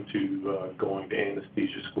progression to going to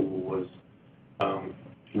anesthesia school. Was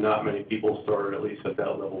not many people started, at least at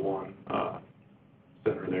that level 1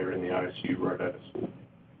 center there in the ICU right out of school.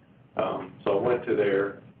 So I went to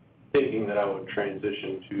there thinking that I would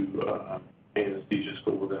transition to anesthesia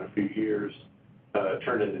school within a few years. It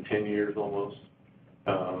turned into 10 years almost.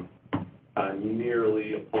 I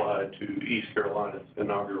nearly applied to East Carolina's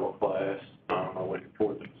inaugural class. I went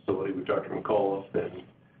toward the facility with Dr. McAuliffe,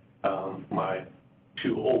 and my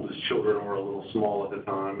 2 oldest children were a little small at the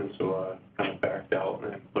time, and so I kind of backed out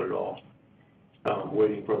and put it off,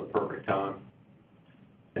 waiting for the perfect time.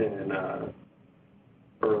 And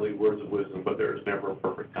early words of wisdom, but there's never a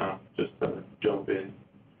perfect time, just to jump in.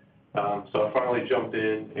 So I finally jumped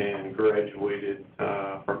in and graduated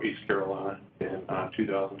from East Carolina in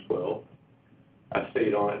 2012. I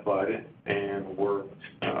stayed on at Biden and worked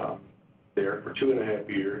there for 2.5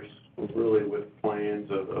 years, really with plans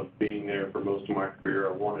of being there for most of my career.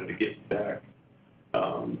 I wanted to get back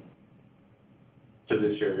to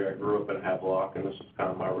this area. I grew up in Havelock, and this was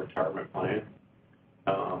kind of my retirement plan.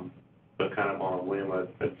 But kind of on a whim,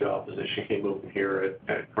 a job position came open here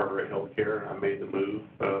at Carteret Healthcare, and I made the move.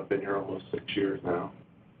 I've been here almost 6 years now.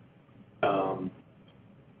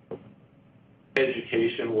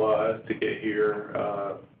 Education-wise, to get here,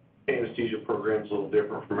 anesthesia program's a little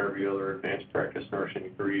different from every other advanced practice nursing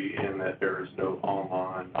degree in that there is no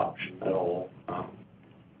online option at all.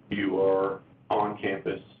 You are on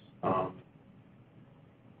campus.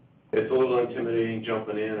 It's a little intimidating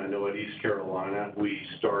jumping in. I know at East Carolina, we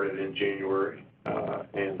started in January,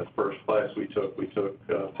 and the first class we took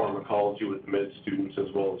pharmacology with med students as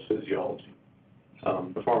well as physiology.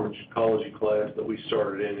 The pharmacology class that we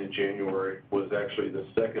started in January was actually the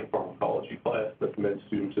second pharmacology class that the med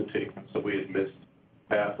students had taken, so we had missed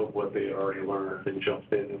half of what they had already learned and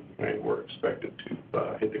jumped in and were expected to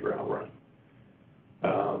hit the ground running.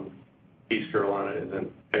 East Carolina is an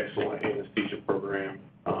excellent anesthesia program.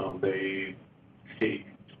 They take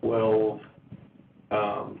 12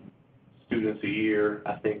 students a year.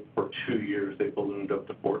 I think for 2 years they ballooned up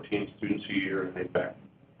to 14 students a year, and they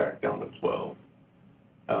back down to 12.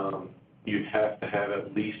 You'd have to have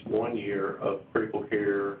at least 1 year of critical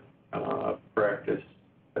care practice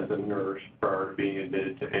as a nurse prior to being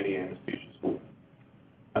admitted to any anesthesia school.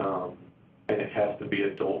 And it has to be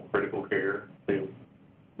adult critical care.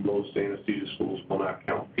 Most anesthesia schools will not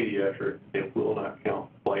count pediatric. They will not count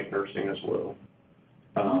flight nursing as well,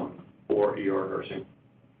 or ER nursing.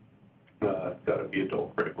 It's got to be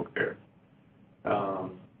adult critical care.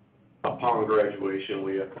 Upon graduation,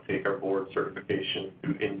 we have to take our board certification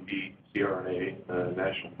through NBCRNA, the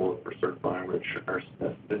National Board for Certifying Registered Nurse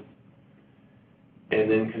Anesthetists. And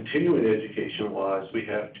then continuing education-wise, we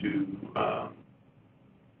have to,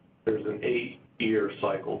 there's an 8-year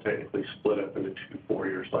cycle, technically split up into 2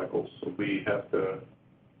 4-year cycles. So we have to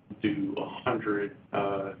do 100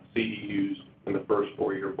 CEUs in the first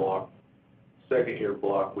 4-year block. Second year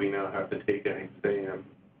block, we now have to take an exam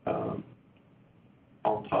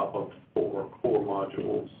on top of 4 core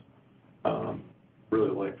modules, really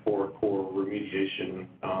like 4 core remediation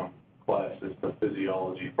classes, the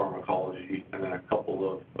physiology, pharmacology, and then a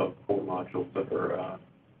couple of core modules that are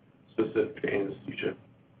specific to anesthesia.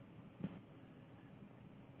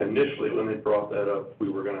 Initially, when they brought that up, we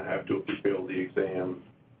were going to have to, if we failed the exam,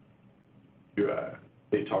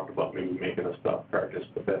 they talked about maybe making us stop practice,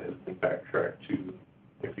 but that has been backtracked to,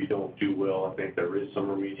 if you don't do well, I think there is some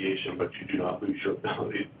remediation, but you do not lose your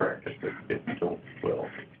ability to practice if you don't do well.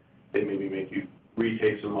 They maybe make you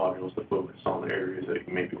retake some modules to focus on the areas that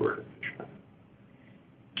you maybe were deficient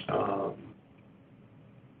in.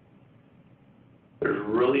 There's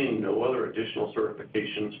really no other additional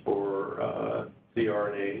certifications for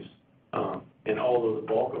CRNAs. And although the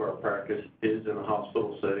bulk of our practice is in a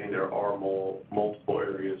hospital setting, there are multiple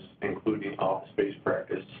areas, including office-based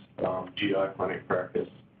practice, GI clinic practice.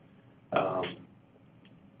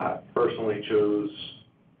 I personally chose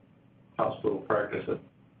hospital practice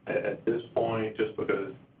at this point just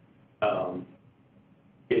because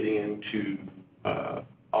getting into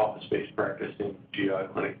office-based practice and GI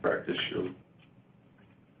clinic practice, you're,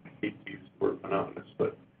 I hate to use the word monotonous,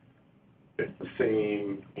 but it's the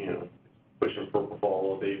same, you know, pushing propofol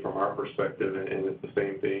all day from our perspective, and it's the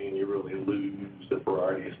same thing, and you really lose the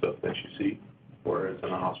variety of stuff that you see, whereas in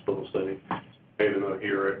a hospital setting, even though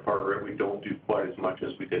here at Carteret we don't do quite as much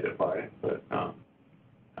as we did at Vidant, but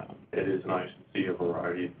it is nice to see a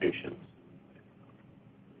variety of patients.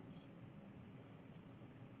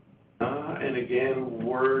 And again,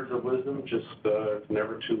 words of wisdom, just it's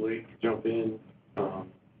never too late to jump in.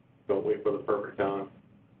 Don't wait for the perfect time.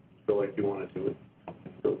 Feel like you want to do it.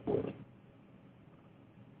 Go for it.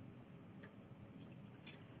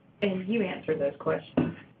 And you answer those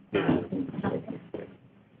questions.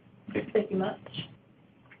 Thank you much.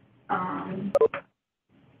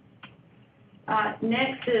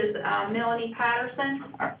 Next is Melanie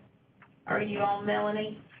Patterson. Are you on,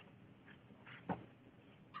 Melanie?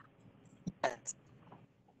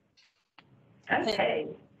 Okay.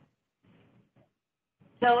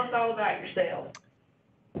 Tell us all about yourself.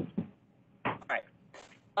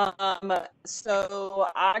 So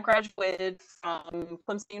I graduated from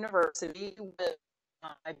Clemson University with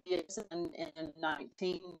my BS in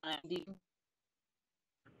 1990.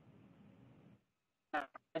 I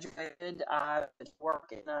graduated, I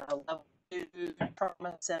worked in a level 2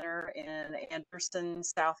 trauma center in Anderson,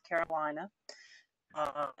 South Carolina,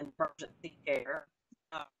 in emergency care.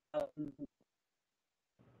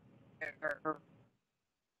 For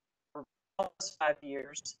almost 5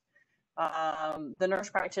 years. The nurse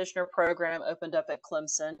practitioner program opened up at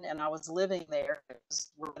Clemson, and I was living there. It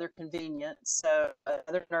was rather convenient. So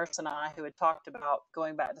another nurse and I, who had talked about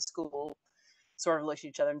going back to school, sort of looked at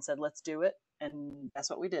each other and said, let's do it. And that's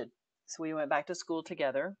what we did. So we went back to school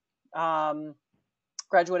together.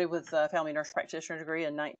 Graduated with a family nurse practitioner degree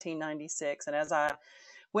in 1996. And as I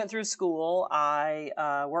went through school, I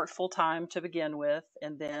worked full-time to begin with,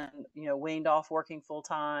 and then, weaned off working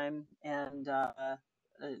full-time and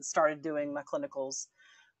started doing my clinicals.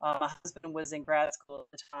 My husband was in grad school at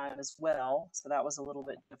the time as well, so that was a little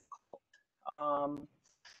bit difficult.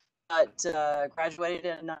 But graduated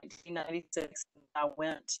in 1996, and I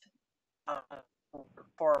went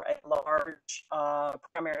for a large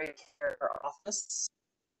primary care office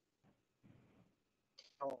in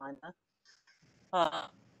Carolina. I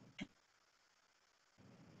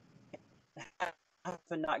have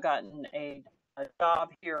not gotten a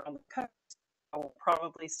job here on the coast. I will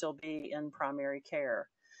probably still be in primary care.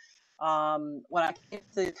 When I came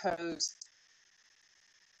to the coast,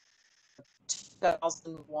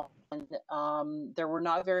 2001, there were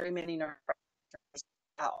not very many nurse practitioners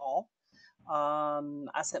at all.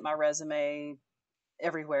 I sent my resume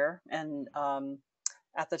everywhere, and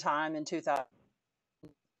at the time in 2000,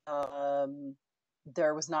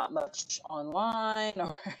 there was not much online,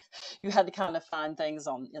 or you had to kind of find things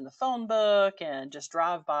in the phone book and just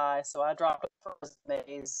drive by. So I dropped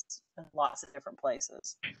resumes in lots of different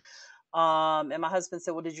places. And my husband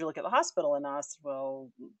said, well, did you look at the hospital? And I said,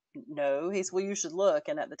 well, no. He said, well, you should look.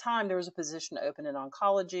 And at the time there was a position open in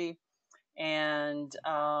oncology. And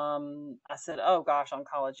I said, oh gosh,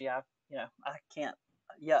 oncology, I can't,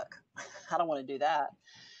 yuck. I don't want to do that.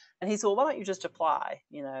 And he said, well, why don't you just apply,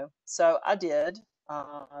 So I did.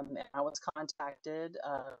 And I was contacted,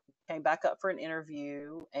 came back up for an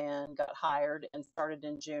interview and got hired and started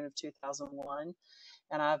in June of 2001.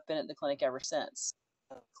 And I've been at the clinic ever since.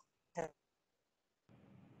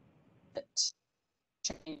 It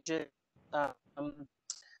changed. When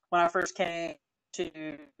I first came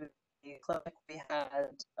to the clinic,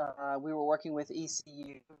 we were working with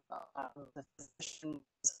ECU. The physician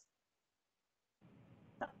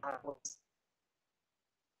did not work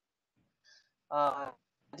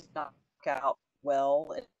out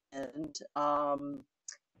well,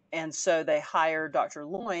 and so they hired Dr.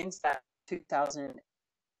 Loins back in 2018.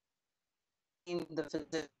 The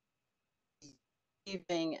physician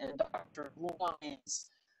leaving, and Dr. Loins,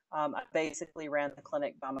 I basically ran the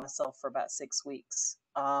clinic by myself for about 6 weeks.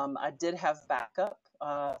 I did have backup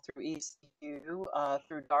through ECU,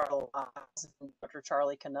 through Darla Lyles and Dr.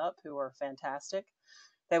 Charlie Canup, who are fantastic.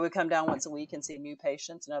 They would come down once a week and see new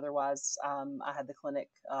patients, and otherwise I had the clinic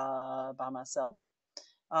by myself.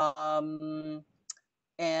 And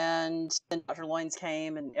then Dr. Loins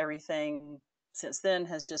came, and everything since then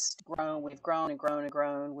has just grown. We've grown and grown and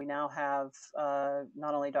grown. We now have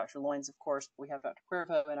not only Dr. Loins, of course, but we have Dr.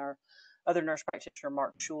 Cuervo and our other nurse practitioner,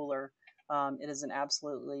 Mark Schuler. It is an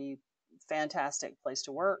absolutely fantastic place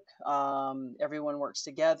to work. Everyone works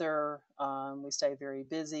together. We stay very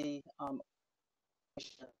busy.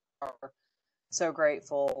 Are so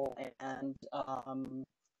grateful, and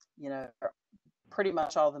you know, pretty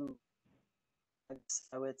much all the,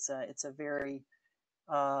 so it's a very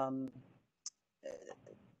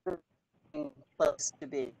place to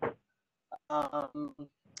be.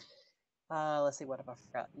 Let's see, what have I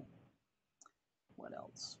forgotten? What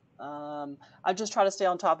else? I just try to stay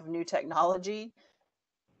on top of new technology.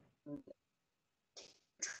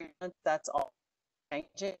 Treatment, that's all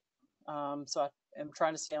changing. So I am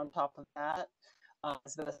trying to stay on top of that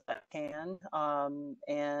as best I can.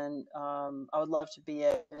 And I would love to be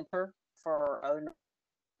a mentor for other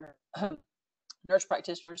nurse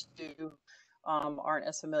practitioners who aren't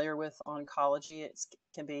as familiar with oncology. It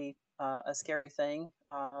can be a scary thing,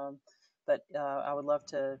 but I would love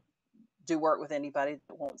to do work with anybody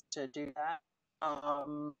that wants to do that.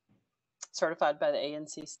 Certified by the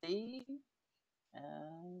ANCC,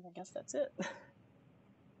 and I guess that's it.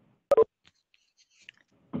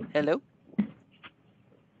 Hello?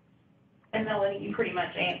 And Melanie, you pretty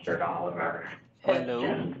much answered all of our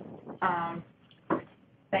questions.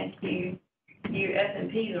 Thank you. You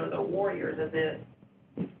S&Ps are the warriors of this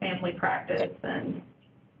family practice. And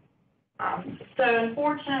so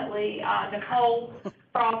unfortunately, Nicole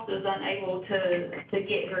Frost is unable to get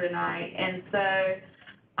here tonight. And so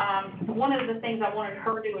one of the things I wanted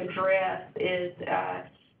her to address is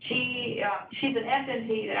she's an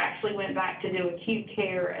S&P that actually went back to do acute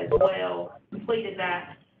care as well, completed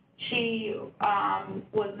that. She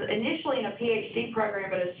was initially in a PhD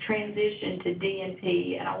program, but has transitioned to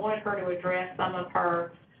DNP, and I wanted her to address some of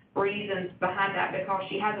her reasons behind that because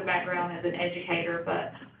she has a background as an educator,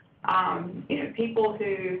 but you know, people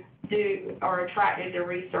who are attracted to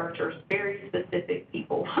researchers, very specific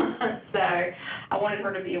people. So I wanted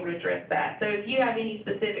her to be able to address that. So if you have any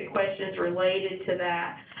specific questions related to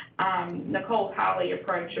that, Nicole's highly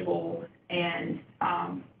approachable, and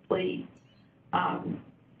please,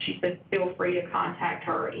 she said, feel free to contact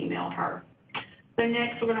her or email her. So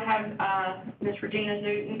next we're going to have Ms. Regina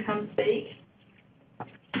Newton come speak.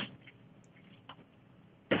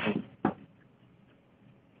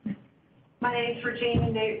 My name is Regina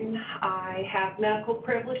Newton. I have medical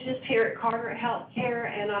privileges here at Carter Healthcare,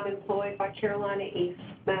 and I'm employed by Carolina East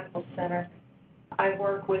Medical Center. I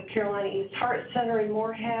work with Carolina East Heart Center in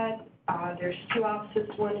Moorhead. There's 2 offices,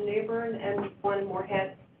 one in New Bern and one in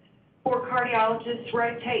Moorhead. 4 cardiologists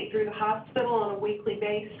rotate through the hospital on a weekly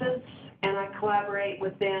basis, and I collaborate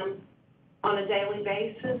with them on a daily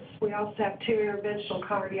basis. We also have 2 interventional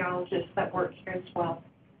cardiologists that work here as well.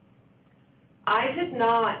 I did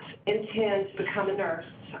not intend to become a nurse.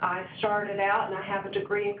 I started out, and I have a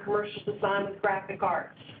degree in commercial design with graphic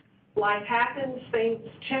arts. Life happens, things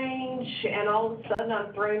change, and all of a sudden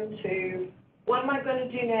I'm thrown to, what am I going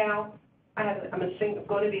to do now? I'm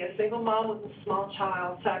going to be a single mom with a small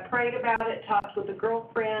child. So I prayed about it, talked with a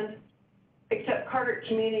girlfriend, except Carter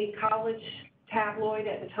Community College tabloid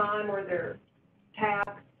at the time, or their tab.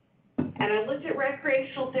 And I looked at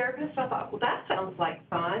recreational therapists. I thought, well, that sounds like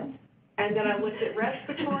fun. And then I looked at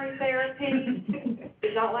respiratory therapy,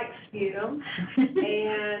 did not like sputum,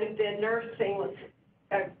 and then nursing was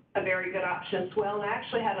a very good option as well. And I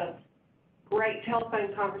actually had a great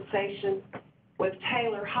telephone conversation with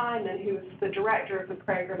Taylor Hyman, who was the director of the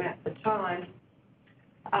program at the time,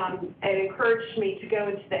 and encouraged me to go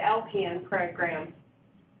into the LPN program.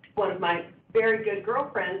 One of my very good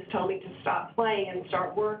girlfriends told me to stop playing and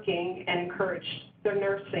start working and encouraged the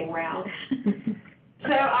nursing route.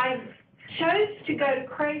 So I chose to go to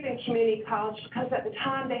Craven Community College because at the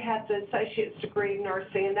time they had the associate's degree in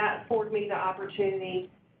nursing, and that afforded me the opportunity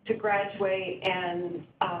to graduate and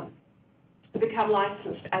become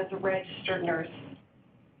licensed as a registered nurse,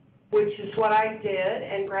 which is what I did,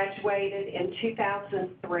 and graduated in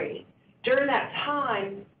 2003. During that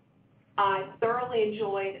time, I thoroughly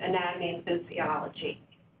enjoyed anatomy and physiology,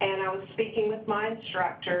 and I was speaking with my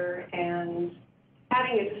instructor and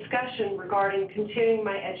having a discussion regarding continuing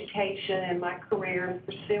my education and my career and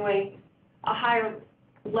pursuing a higher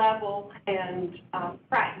level and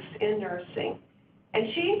practice in nursing. And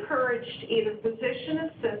she encouraged either physician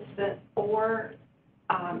assistant or,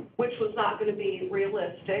 which was not going to be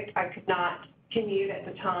realistic. I could not commute at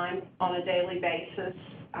the time on a daily basis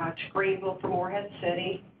to Greenville from Morehead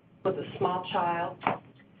City with a small child.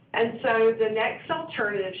 And so the next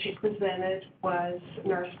alternative she presented was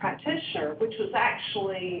nurse practitioner, which was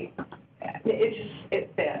actually,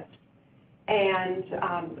 it fit. And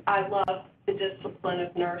I love the discipline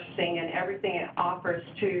of nursing and everything it offers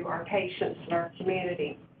to our patients and our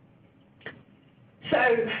community. So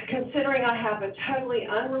considering I have a totally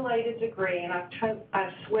unrelated degree, and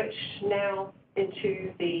I've switched now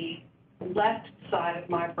into the left side of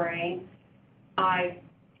my brain, I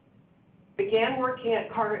began working at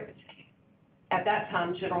at that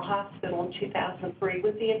time, General Hospital in 2003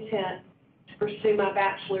 with the intent to pursue my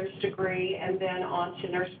bachelor's degree and then on to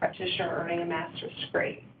nurse practitioner earning a master's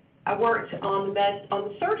degree. I worked on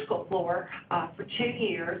the surgical floor for 2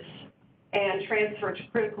 years and transferred to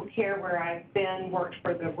critical care where I've then worked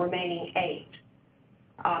for the remaining 8.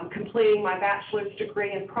 Completing my bachelor's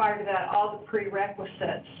degree, and prior to that, all the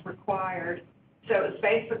prerequisites required. So it was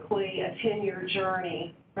basically a 10-year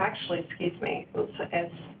journey. Actually, excuse me, it was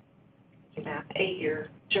an 8-year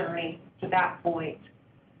journey to that point.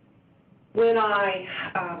 When I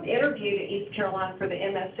interviewed at East Carolina for the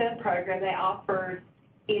MSN program, they offered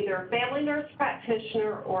either family nurse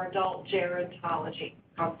practitioner or adult gerontology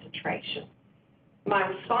concentration. My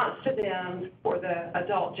response to them for the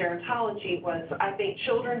adult gerontology was, I think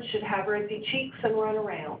children should have rosy cheeks and run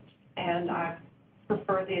around, and I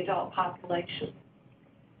prefer the adult population.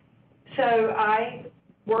 So I,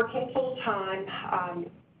 working full-time,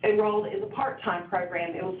 enrolled in the part-time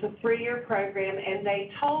program. It was a 3-year program, and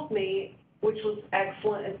they told me, which was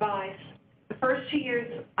excellent advice, the first 2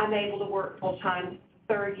 years I'm able to work full-time,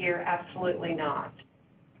 the 3rd year, absolutely not.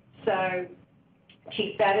 So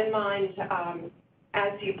keep that in mind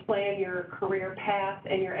as you plan your career path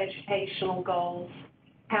and your educational goals.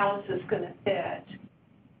 How is this going to fit?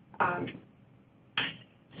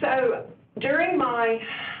 So during my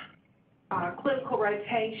clinical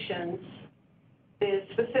rotations, the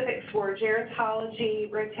specifics were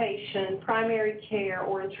gerontology rotation, primary care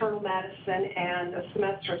or internal medicine, and a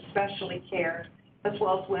semester of specialty care, as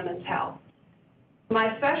well as women's health.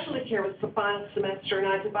 My specialty care was the final semester, and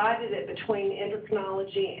I divided it between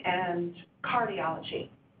endocrinology and cardiology.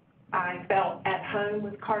 I felt at home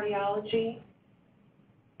with cardiology,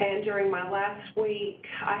 and during my last week,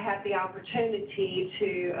 I had the opportunity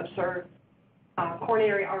to observe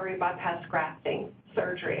coronary artery bypass grafting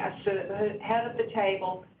surgery. I stood at the head of the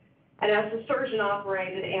table, and as the surgeon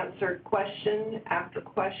operated, answered question after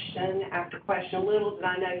question after question. Little did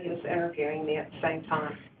I know he was interviewing me at the same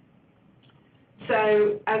time.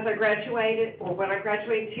 So as I graduated, or when I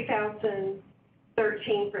graduated in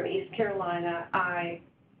 2013 from East Carolina, I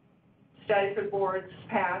studied for the boards,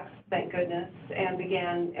 passed, thank goodness, and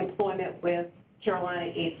began employment with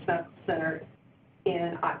Carolina East Medical Center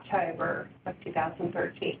in October of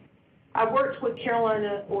 2013. I worked with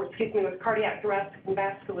with cardiac, thoracic, and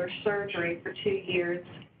vascular surgery for 2 years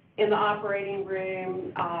in the operating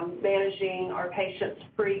room, managing our patients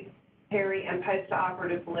pre, peri, and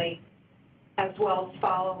post-operatively, as well as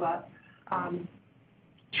follow-up.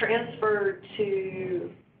 Transferred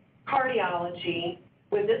to cardiology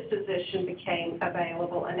when this position became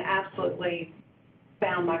available and absolutely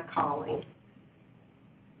found my calling.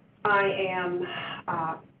 I am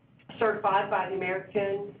certified by the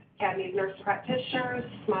American Academy of Nurse Practitioners.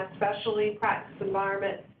 My specialty, practice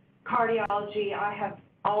environment, cardiology. I have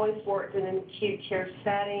always worked in an acute care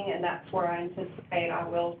setting, and that's where I anticipate I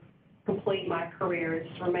will complete my career, is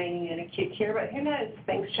remaining in acute care. But who knows,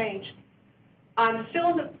 things change. I'm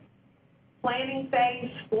still in the planning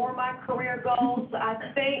phase for my career goals, I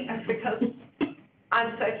think, because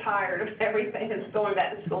I'm so tired of everything that's going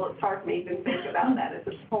back to school. It's hard for me to even think about that at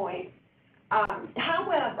this point.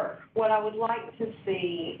 However, what I would like to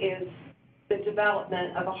see is the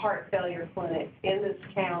development of a heart failure clinic in this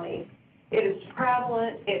county. It is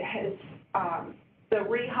prevalent. It has the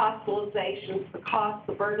rehospitalizations, the cost,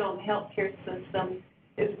 the burden on the healthcare system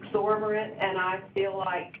is exorbitant, and I feel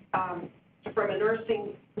like from a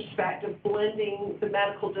nursing perspective, blending the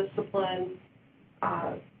medical discipline,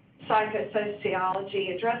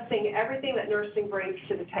 psychosociology, addressing everything that nursing brings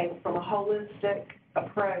to the table from a holistic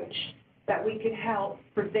approach, that we could help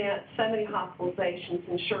prevent so many hospitalizations,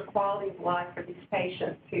 ensure quality of life for these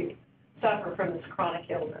patients who suffer from this chronic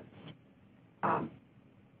illness.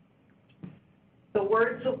 The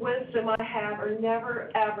words of wisdom I have are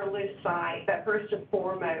never, ever lose sight that first and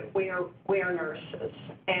foremost, we are nurses,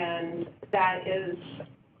 and that is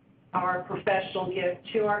our professional gift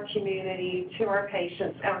to our community, to our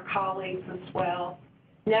patients, our colleagues as well.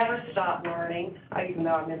 Never stop learning, even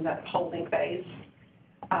though I'm in that holding phase.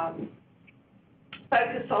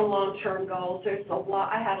 Focus on long-term goals.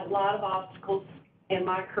 I had a lot of obstacles in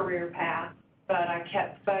my career path, but I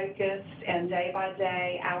kept focused, and day by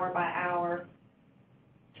day, hour by hour,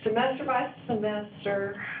 semester by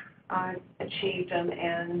semester, I achieved them,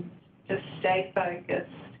 and just stay focused.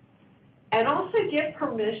 And also give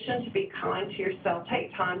permission to be kind to yourself.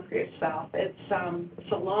 Take time for yourself. It's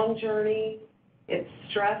a long journey. It's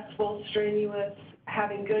stressful, strenuous,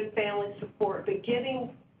 having good family support, but giving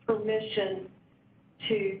permission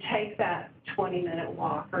to take that 20-minute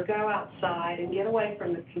walk or go outside and get away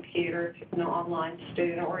from the computer if you're an online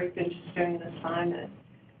student or even just doing an assignment.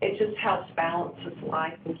 It just helps balance his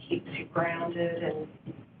life and keeps you grounded and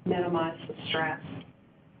minimizes the stress.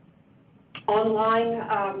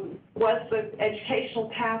 Online was the educational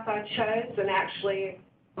path I chose, and actually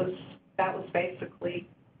that was basically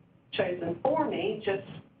chosen for me just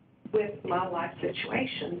with my life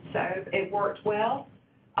situation. So it worked well.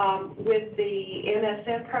 With the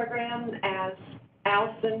MSN program, as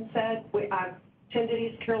Allison said, I attended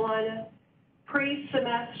East Carolina.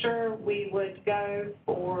 Pre-semester, we would go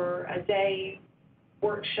for a day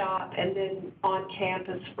workshop and then on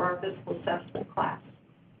campus for our physical assessment class.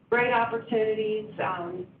 Great opportunities.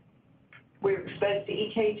 We were exposed to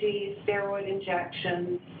EKGs, steroid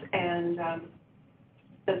injections, and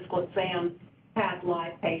physical exam had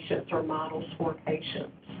live patients or models for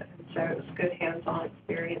patients. And so it was a good hands-on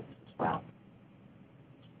experience as well.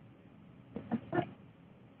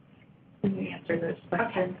 You answered those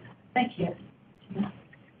questions. Okay. Thank you.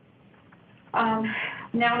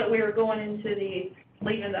 Now that we are going into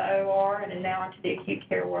leaving the OR and then now into the acute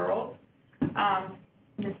care world,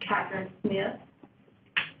 Ms. Catherine Smith.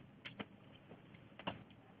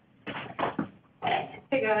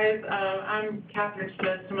 Hey guys, I'm Catherine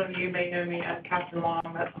Smith. Some of you may know me as Catherine Long.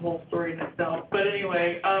 That's a whole story in itself. But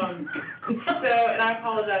anyway, and I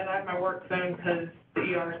apologize. I have my work phone because the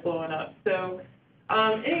ER is blowing up. So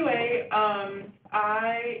anyway,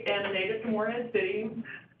 I am a native from Morehead City.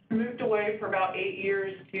 Moved away for about 8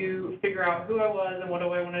 years to figure out who I was and what do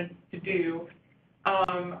I wanted to do.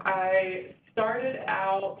 I started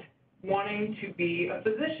out wanting to be a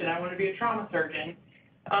physician. I wanted to be a trauma surgeon.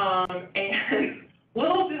 And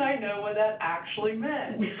little did I know what that actually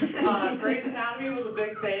meant. Grey's Anatomy was a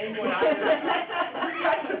big thing when I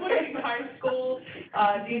was graduating high school.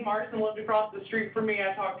 Dean Marson lived across the street from me.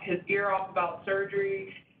 I talked his ear off about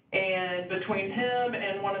surgery. And between him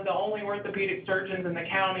and one of the only orthopedic surgeons in the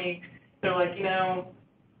county, they're like, you know,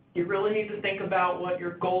 you really need to think about what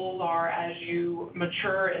your goals are as you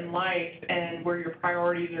mature in life and where your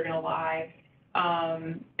priorities are going to lie.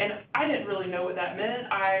 And I didn't really know what that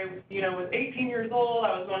meant. I, was 18 years old.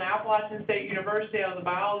 I was going to Appalachian State University. I was a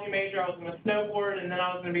biology major. I was going to snowboard, and then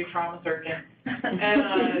I was going to be a trauma surgeon.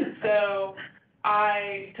 And so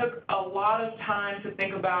I took a lot of time to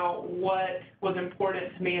think about what was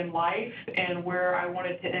important to me in life and where I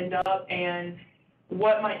wanted to end up and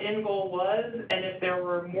what my end goal was, and if there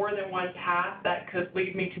were more than one path that could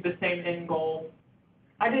lead me to the same end goal.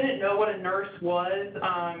 I didn't know what a nurse was,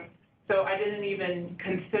 so I didn't even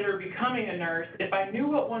consider becoming a nurse. If I knew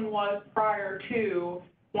what one was prior to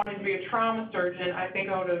wanting to be a trauma surgeon, I think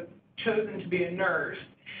I would have chosen to be a nurse.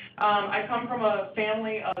 I come from a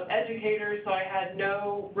family of educators, so I had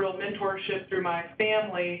no real mentorship through my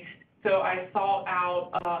family, so I sought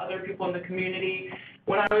out other people in the community.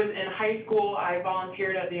 When I was in high school, I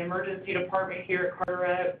volunteered at the emergency department here at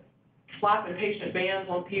Carteret, slapping patient bands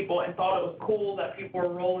on people, and thought it was cool that people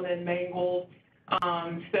were rolling in mangled.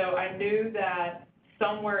 So I knew that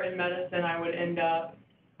somewhere in medicine I would end up.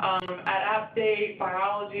 At App State,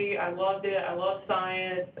 biology, I loved it. I loved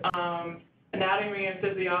science. Anatomy and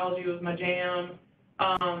physiology was my jam,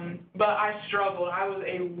 but I struggled. I was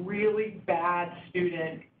a really bad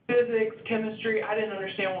student. Physics, chemistry, I didn't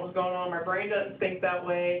understand what was going on. My brain doesn't think that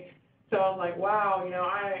way. So I was like, wow,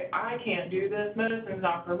 I can't do this. Medicine's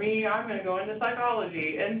not for me. I'm going to go into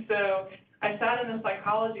psychology. And so I sat in a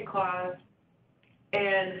psychology class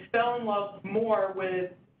and fell in love more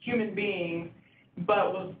with human beings,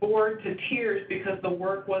 but was bored to tears because the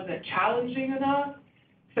work wasn't challenging enough.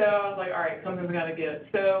 So I was like, all right, something's got to give.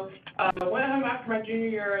 So I went home after my junior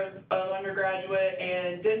year of undergraduate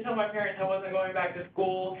and didn't tell my parents I wasn't going back to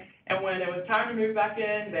school. And when it was time to move back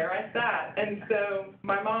in, there I sat. And so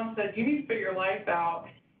my mom said, you need to figure your life out.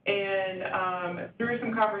 And through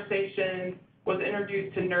some conversations, was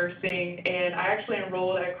introduced to nursing. And I actually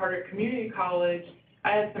enrolled at Carteret Community College.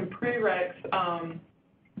 I had some prereqs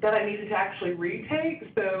that I needed to actually retake.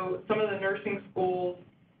 So some of the nursing schools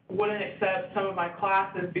wouldn't accept some of my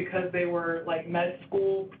classes because they were like med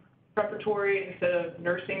school preparatory instead of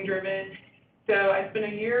nursing driven. So I spent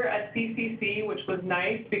a year at CCC, which was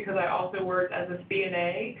nice because I also worked as a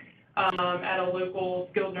CNA at a local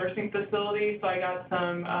skilled nursing facility. So I got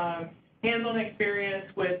some hands-on experience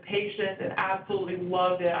with patients and absolutely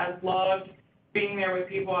loved it. I loved being there with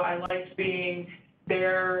people. I liked being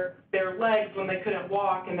their legs when they couldn't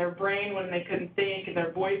walk, and their brain when they couldn't think, and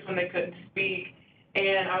their voice when they couldn't speak.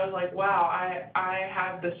 And I was like, wow, I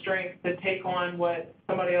have the strength to take on what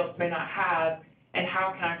somebody else may not have, and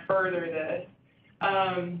how can I further this?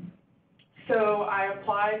 So I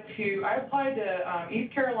applied to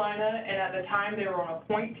East Carolina, and at the time they were on a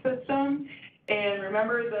point system. And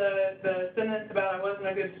remember the sentence about I wasn't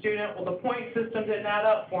a good student? Well, the point system didn't add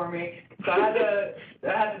up for me. So I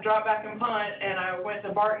had to drop back and punt, and I went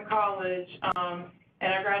to Barton College,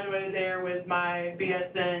 and I graduated there with my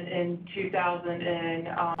BSN in 2000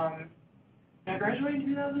 and, did I graduate in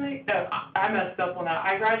 2008? No, I messed up on that.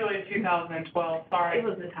 I graduated in 2012, sorry. It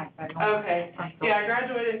was a typo. Okay, yeah, I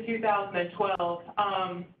graduated in 2012.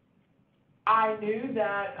 I knew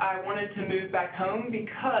that I wanted to move back home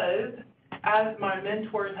because, as my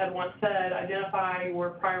mentors had once said, identify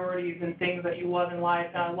your priorities and things that you love in life.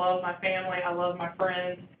 And I love my family, I love my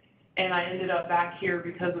friends, and I ended up back here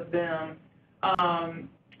because of them.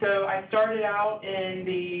 So I started out in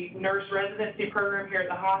the nurse residency program here at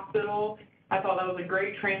the hospital. I thought that was a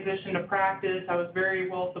great transition to practice. I was very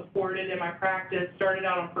well supported in my practice, started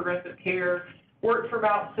out on progressive care, worked for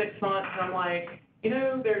about 6 months, and I'm like, you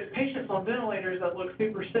know, there's patients on ventilators that look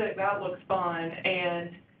super sick, that looks fun, and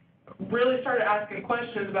really started asking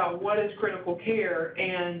questions about what is critical care,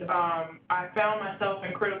 and I found myself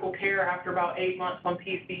in critical care after about 8 months on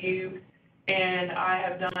PCU, and I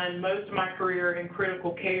have done most of my career in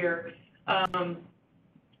critical care.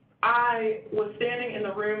 I was standing in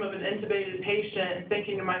the room of an intubated patient and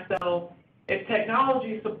thinking to myself, if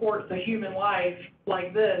technology supports a human life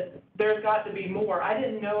like this, there's got to be more. I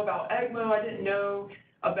didn't know about ECMO, I didn't know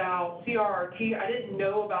about CRRT, I didn't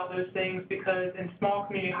know about those things because in small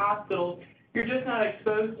community hospitals, you're just not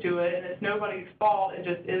exposed to it, and it's nobody's fault, it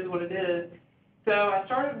just is what it is. So I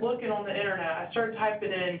started looking on the internet, I started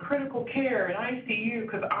typing in critical care and ICU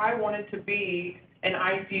because I wanted to be an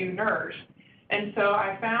ICU nurse. And so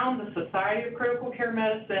I found the Society of Critical Care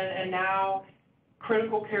Medicine, and now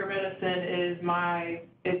critical care medicine is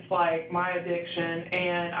it's like my addiction.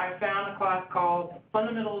 And I found a class called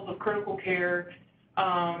Fundamentals of Critical Care,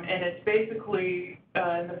 and it's basically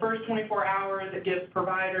in the first 24 hours, it gives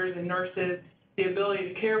providers and nurses the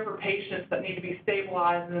ability to care for patients that need to be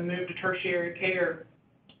stabilized and then move to tertiary care.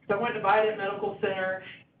 So I went to Vidant Medical Center,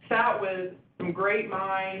 sat with some great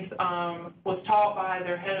minds, was taught by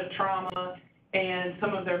their head of trauma and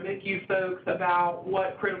some of their MICU folks about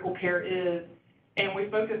what critical care is. And we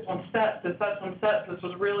focused on sepsis. That's when sepsis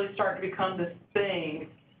was really starting to become this thing.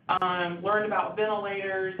 Learned about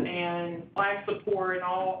ventilators and life support and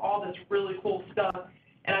all this really cool stuff.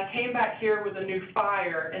 And I came back here with a new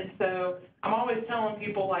fire. And so I'm always telling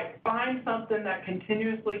people, like, find something that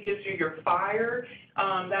continuously gives you your fire.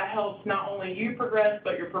 That helps not only you progress,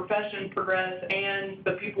 but your profession progress and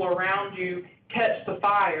the people around you catch the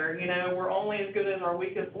fire. You know, we're only as good as our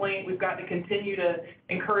weakest link. We've got to continue to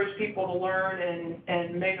encourage people to learn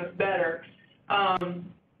and make us better.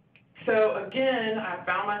 So again, I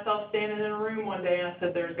found myself standing in a room one day and I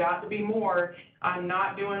said, there's got to be more. I'm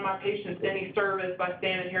not doing my patients any service by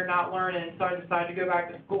standing here not learning, so I decided to go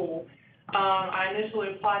back to school. I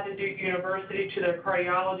initially applied to Duke University to their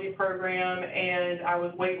cardiology program, and I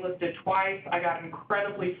was waitlisted twice. I got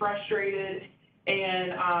incredibly frustrated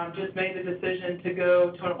and just made the decision to go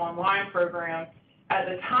to an online program. At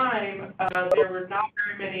the time, there were not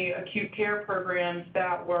very many acute care programs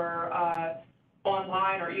that were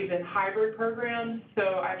online or even hybrid programs. So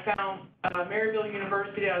I found Maryville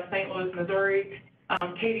University out of St. Louis, Missouri.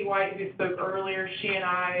 Katie White, who spoke earlier,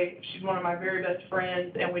 she's one of my very best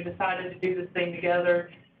friends, and we decided to do this thing together.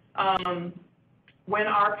 When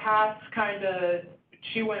our paths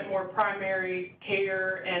she went more primary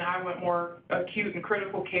care and I went more acute and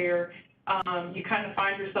critical care, you kind of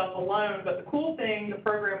find yourself alone. But the cool thing the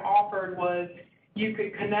program offered was you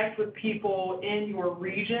could connect with people in your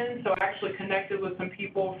region. So I actually connected with some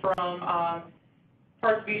people from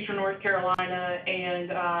parts of Eastern North Carolina,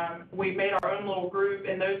 and we made our own little group,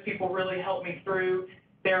 and those people really helped me through.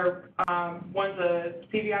 One's a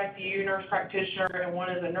CVICU nurse practitioner, and one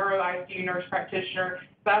is a neuro ICU nurse practitioner.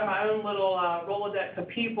 So I have my own little Rolodex of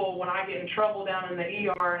people when I get in trouble down in the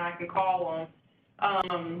ER, and I can call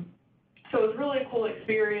them. So it was really a cool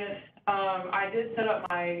experience. I did set up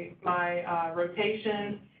my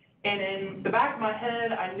rotations, and in the back of my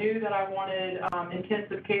head, I knew that I wanted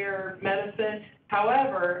intensive care medicine.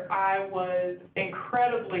 However, I was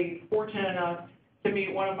incredibly fortunate enough to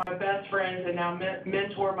meet one of my best friends and now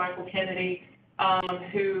mentor, Michael Kennedy,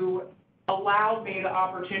 who allowed me the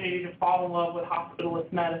opportunity to fall in love with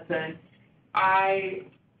hospitalist medicine. My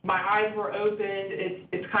eyes were opened.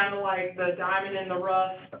 It's kind of like the diamond in the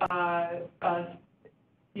rough.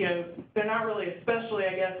 You know, they're not really especially,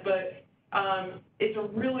 I guess, but it's a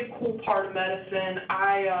really cool part of medicine.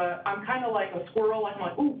 I'm kind of like a squirrel. I'm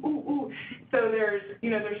like, ooh, ooh, ooh. So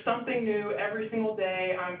there's something new every single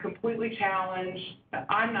day. I'm completely challenged.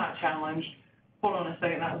 I'm not challenged. Hold on a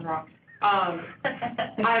second, that was wrong.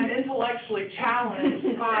 I'm intellectually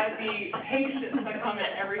challenged by the patients that come in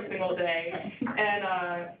every single day.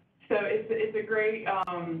 And so it's a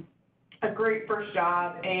great first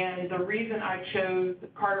job. And the reason I chose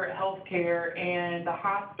Carteret Healthcare and the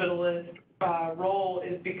hospitalist role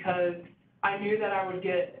is because I knew that I would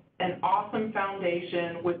get an awesome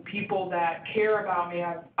foundation with people that care about me.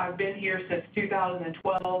 I've been here since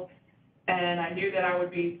 2012. And I knew that I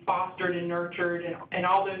would be fostered and nurtured and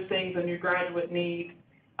all those things a new graduate needs.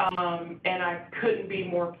 And I couldn't be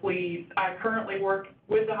more pleased. I currently work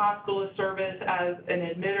with the hospitalist service as an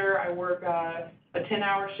admitter. I work a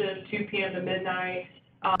 10-hour shift, 2 p.m. to midnight.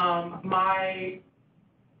 My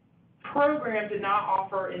program did not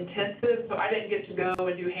offer intensive, so I didn't get to go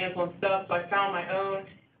and do hands-on stuff, so I found my own.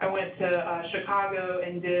 I went to Chicago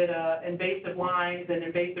and did invasive lines and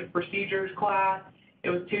invasive procedures class. It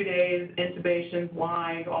was 2 days, intubations,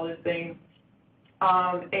 lines, all those things.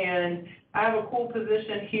 And I have a cool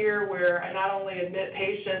position here where I not only admit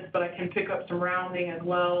patients, but I can pick up some rounding as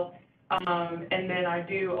well. And then I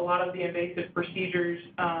do a lot of the invasive procedures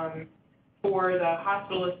for the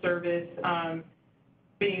hospitalist service,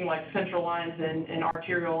 being like central lines and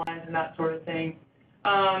arterial lines and that sort of thing.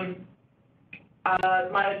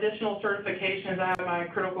 My additional certifications, I have my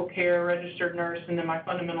critical care registered nurse and then my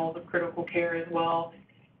fundamentals of critical care as well.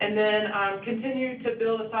 And then continue to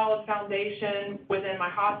build a solid foundation within my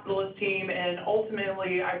hospitalist team, and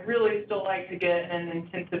ultimately I really still like to get in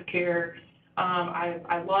intensive care.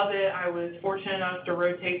 I love it. I was fortunate enough to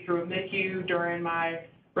rotate through a MICU during my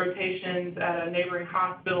rotations at a neighboring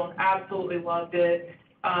hospital and absolutely loved it.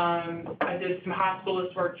 I did some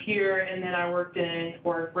hospitalist work here, and then I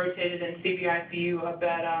rotated in CVICU up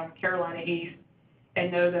at Carolina East,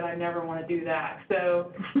 and know that I never want to do that.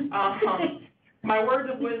 So my words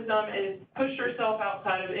of wisdom is push yourself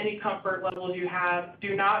outside of any comfort levels you have.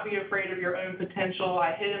 Do not be afraid of your own potential.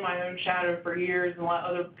 I hid in my own shadow for years and let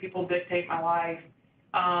other people dictate my life.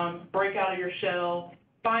 Break out of your shell.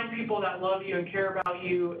 Find people that love you and care about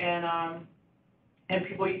you, and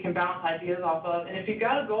people you can bounce ideas off of. And if you've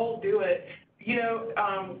got a goal, do it. You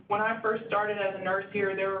know, when I first started as a nurse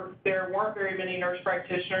here, there weren't very many nurse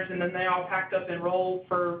practitioners, and then they all packed up and rolled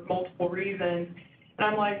for multiple reasons. And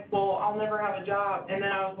I'm like, well, I'll never have a job. And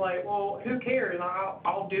then I was like, well, who cares?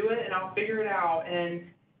 I'll do it, and I'll figure it out. And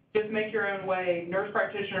just make your own way. Nurse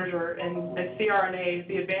practitioners and CRNAs,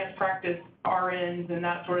 the advanced practice RNs and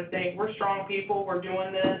that sort of thing. We're strong people. We're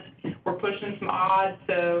doing this. We're pushing some odds.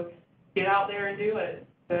 So get out there and do it.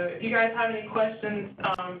 So if you guys have any questions,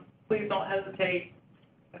 please don't hesitate.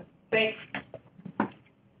 Thanks.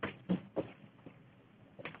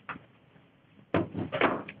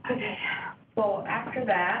 Okay, well, after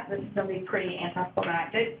that, this is going to be pretty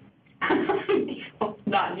anticlimactic.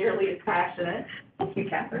 Not nearly as passionate. Thank you,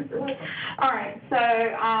 Catherine. All right, so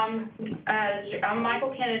I'm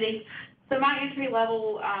Michael Kennedy. So my entry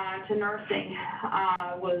level to nursing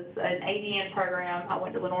was an ADN program. I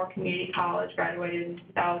went to Lenore Community College, graduated in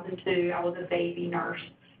 2002. I was a baby nurse.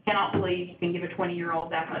 Cannot believe you can give a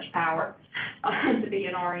 20-year-old that much power to be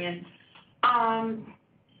an RN. And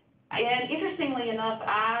interestingly enough,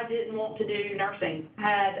 I didn't want to do nursing. I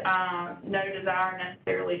had no desire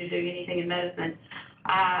necessarily to do anything in medicine.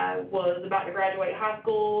 I was about to graduate high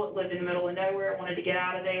school, lived in the middle of nowhere, wanted to get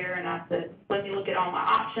out of there, and I said, let me look at all my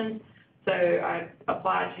options. So I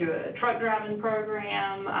applied to a truck driving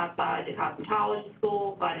program, I applied to cosmetology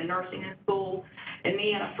school, applied to nursing school, and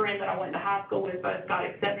me and a friend that I went to high school with both got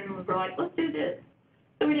accepted, and we were like, let's do this.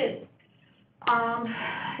 So we did.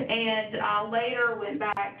 And later went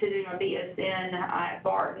back to do my BSN at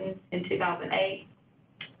Barton in 2008.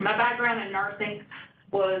 My background in nursing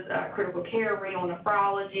was critical care, renal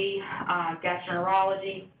nephrology,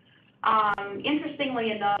 gastroenterology.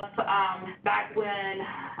 Interestingly enough, back when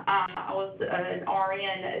I was an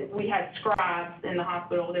RN, we had scribes in the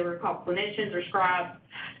hospital. They were called clinicians or scribes.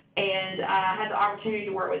 And I had the opportunity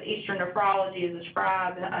to work with Eastern Nephrology as a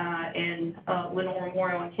scribe in Lenore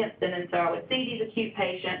Memorial in Kinston. And so I would see these acute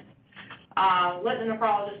patients, let the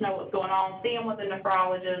nephrologist know what's going on, see them with the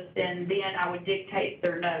nephrologist, and then I would dictate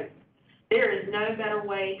their notes. There is no better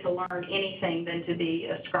way to learn anything than to be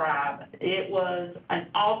a scribe. It was an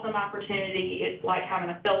awesome opportunity. It's like having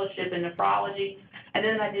a fellowship in nephrology. And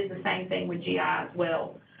then I did the same thing with GI as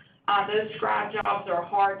well. Those scribe jobs are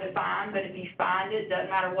hard to find, but if you find it, doesn't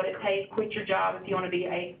matter what it takes, quit your job if you want to be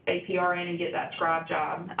APRN and get that scribe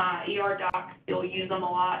job. ER docs still use them a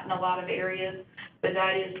lot in a lot of areas, but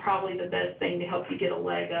that is probably the best thing to help you get a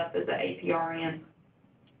leg up as an APRN.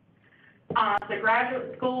 So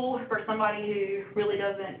graduate school, for somebody who really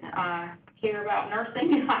doesn't care about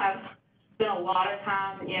nursing, I've spent a lot of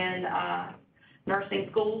time in nursing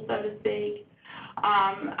school, so to speak.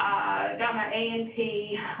 I got my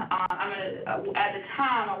A&P. At the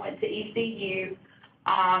time, I went to ECU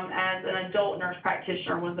as an adult nurse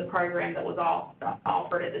practitioner was the program that was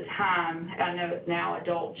offered at the time. I know it's now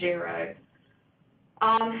adult GERO.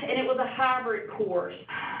 And it was a hybrid course.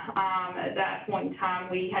 At that point in time,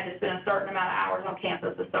 we had to spend a certain amount of hours on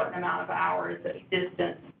campus, a certain amount of hours at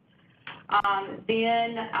distance.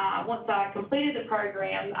 Then once I completed the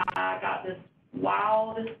program, I got this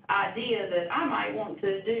wild idea that I might want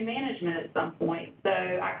to do management at some point. So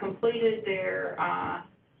I completed their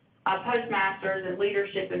postmasters in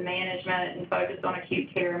leadership and management and focused on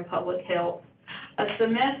acute care and public health. A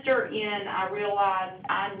semester in, I realized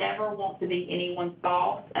I never want to be anyone's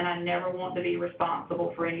boss, and I never want to be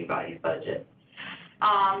responsible for anybody's budget.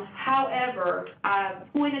 However, I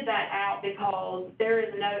pointed that out because there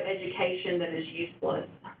is no education that is useless.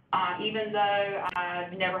 Even though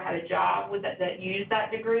I've never had a job with that used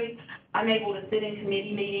that degree, I'm able to sit in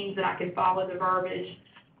committee meetings and I can follow the verbiage.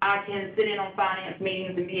 I can sit in on finance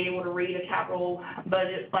meetings and be able to read a capital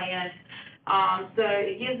budget plan. So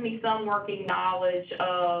it gives me some working knowledge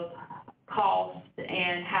of cost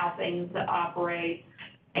and how things operate,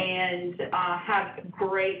 and have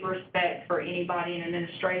great respect for anybody in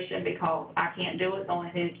administration because I can't do it. The only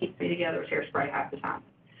thing that keeps me together is hairspray half the time.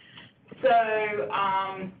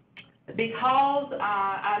 So because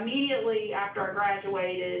I immediately after I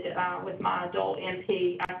graduated with my adult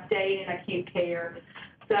MP, I stayed in acute care.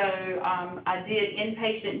 So I did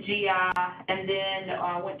inpatient GI, and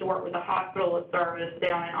then went to work with a hospital of service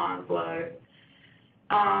down in Onslow,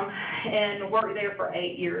 and worked there for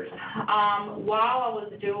 8 years. While I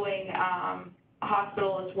was doing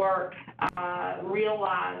hospitalist work, I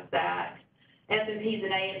realized that S&Ps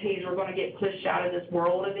and A&Ps were going to get pushed out of this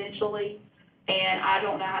world eventually, and I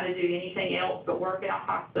don't know how to do anything else but work in a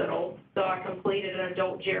hospital. So I completed an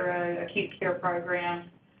adult GERO acute care program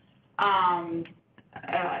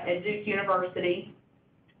at Duke University.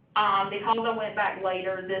 Because I went back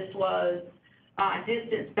later, this was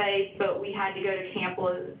distance-based, but we had to go to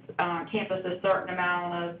campus a certain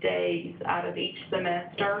amount of days out of each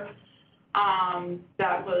semester.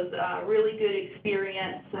 That was a really good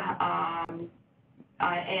experience,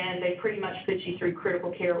 and they pretty much put you through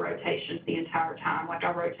critical care rotations the entire time. Like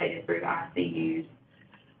I rotated through ICUs,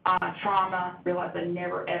 trauma, realized I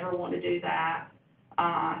never ever want to do that.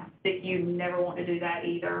 CICU, never want to do that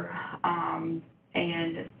either, and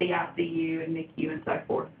CICU and NICU and so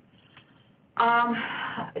forth.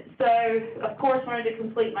 So, of course, wanted to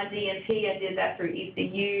complete my DNP. I did that through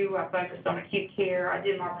ECU. I focused on acute care. I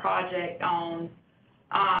did my project on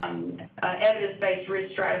evidence-based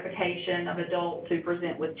risk stratification of adults who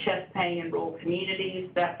present with chest pain in rural communities.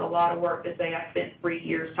 That's a lot of work to say. I spent 3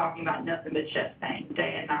 years talking about nothing but chest pain,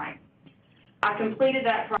 day and night. I completed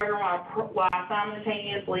that program while I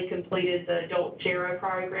simultaneously completed the adult GERO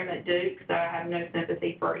program at Duke, so I have no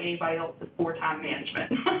sympathy for anybody else's full-time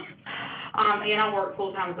management. And I worked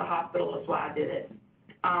full-time as a hospitalist while I did it.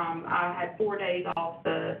 I had 4 days off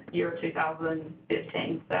the year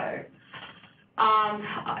 2015, so.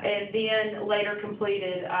 And then later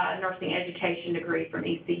completed a nursing education degree from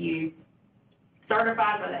ECU,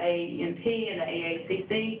 certified by the AEMP and the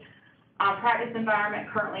AACC. Practice environment,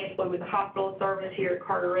 currently employed with the hospital service here at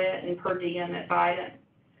Carteret and per diem at Vidant.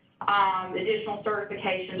 Additional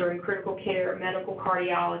certifications are in critical care, medical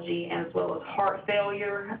cardiology, as well as heart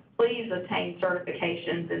failure. Please obtain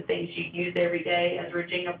certifications in things you use every day. As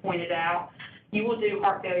Regina pointed out, you will do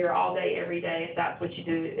heart failure all day, every day, if that's what you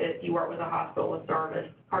do, if you work with a hospital of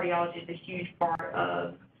service. Cardiology is a huge part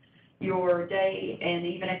of your day, and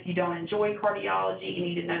even if you don't enjoy cardiology, you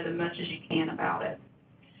need to know as much as you can about it.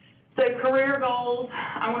 So career goals,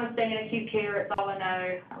 I want to stay in acute care. It's all I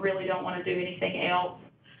know. I really don't want to do anything else.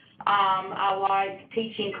 I like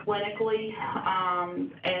teaching clinically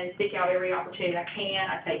and seek out every opportunity I can.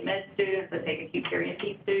 I take med students. I take acute care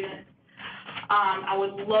NP students. I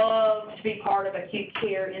would love to be part of acute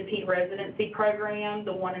care NP residency program.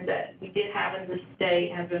 The one that we did have in the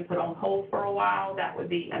state has been put on hold for a while. That would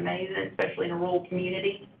be amazing, especially in a rural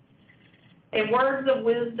community. And words of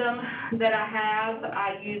wisdom that I have,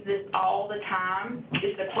 I use this all the time.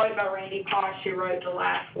 It's a quote by Randy Posh, who wrote the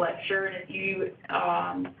last lecture. And if you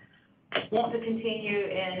want to continue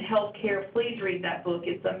in healthcare, please read that book.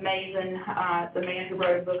 It's amazing. It's a man who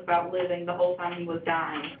wrote a book about living the whole time he was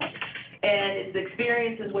dying. And it's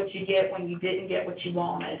experience is what you get when you didn't get what you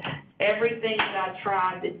wanted. Everything that I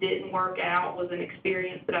tried that didn't work out was an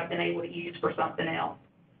experience that I've been able to use for something else.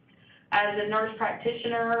 as a nurse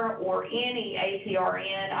practitioner or any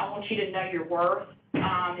APRN, I want you to know your worth.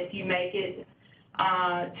 If you make it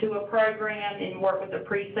to a program and work with a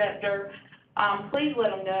preceptor, please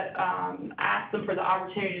let them know, ask them for the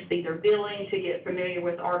opportunity to see their billing, to get familiar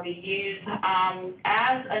with RVUs.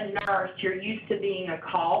 As a nurse, you're used to being a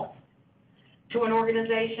cost to an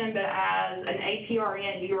organization, but as an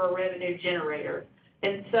APRN, you're a revenue generator.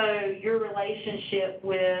 And so your relationship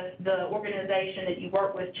with the organization that you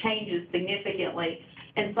work with changes significantly.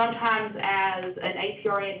 And sometimes as an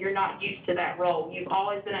APRN, you're not used to that role. You've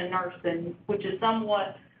always been a nurse, and which is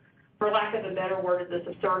somewhat, for lack of a better word, is a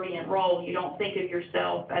subservient role. You don't think of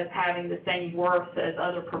yourself as having the same worth as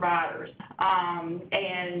other providers.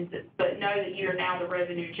 But know that you're now the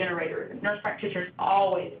revenue generator. Nurse practitioners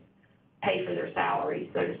always pay for their salary,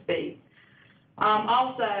 so to speak.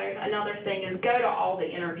 Also, another thing is go to all the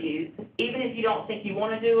interviews. Even if you don't think you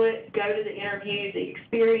want to do it, go to the interviews. The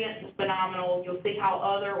experience is phenomenal. You'll see how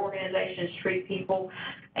other organizations treat people,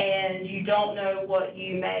 and you don't know what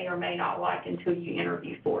you may or may not like until you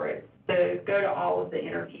interview for it. So go to all of the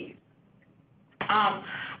interviews.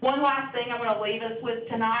 One last thing I'm going to leave us with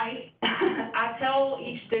tonight. I tell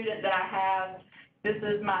each student that I have, this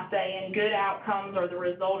is my saying, good outcomes are the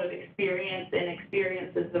result of experience, and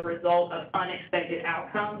experience is the result of unexpected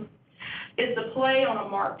outcomes. It's a play on a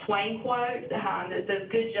Mark Twain quote that says,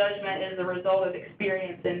 good judgment is the result of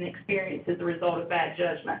experience, and experience is the result of bad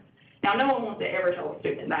judgment. Now, no one wants to ever tell a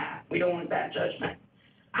student that. We don't want bad judgment.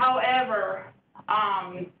 However,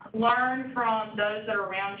 learn from those that are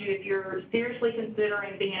around you. If you're seriously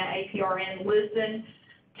considering being an APRN, listen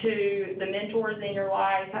to the mentors in your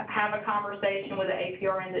life, have a conversation with an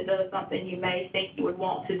APRN that does something you may think you would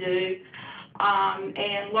want to do,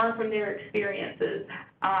 and learn from their experiences.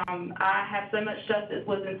 I have so much stuff that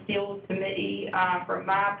was instilled to me from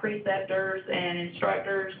my preceptors and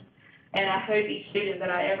instructors, and I hope each student that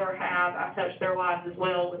I ever have, I've touched their lives as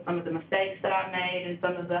well with some of the mistakes that I've made and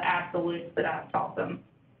some of the absolutes that I've taught them.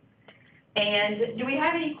 And do we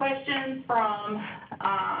have any questions from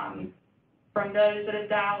those that have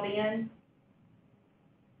dialed in?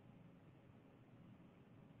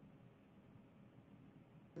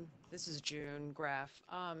 This is June Graff.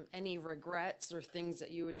 Any regrets or things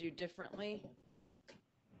that you would do differently?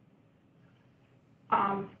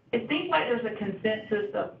 It seems like there's a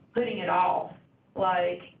consensus of putting it off,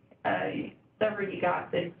 like several of you guys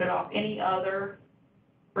said put off. Any other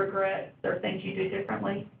regrets or things you do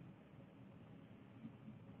differently?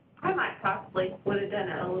 I might possibly would have done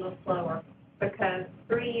it a little slower, because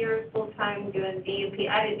 3 years full-time doing DUP,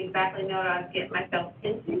 I didn't exactly know what I was getting myself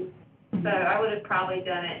into. So I would have probably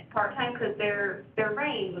done it part-time, because their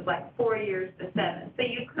range was like 4 years to 7. So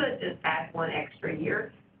you could just add 1 extra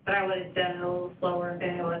year, but I would have done it a little slower,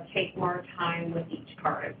 been able to take more time with each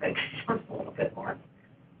part of it, a little bit more.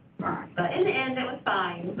 Right. But in the end, it was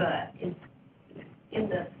fine, but in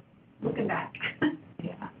the looking back.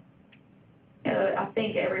 Yeah. I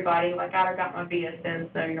think everybody, like I'd have got my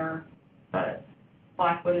BSN sooner, but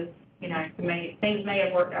life would have, things may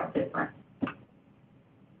have worked out different.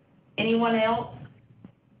 Anyone else?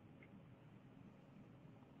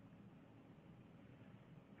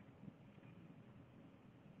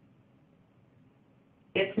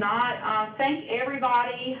 If not, thank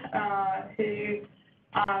everybody who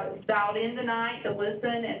dialed in tonight to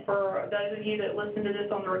listen, and for those of you that listen to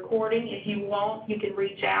this on the recording, if you want, you can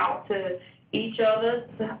reach out to each of us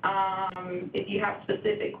if you have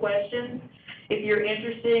specific questions. If you're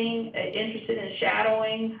interested in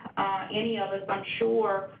shadowing any of us, I'm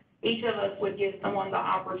sure each of us would give someone the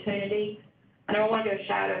opportunity. I know I want to go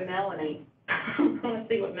shadow Melanie. I want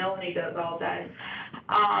to see what Melanie does all day.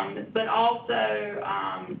 But also,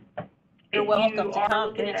 you're welcome if you to are come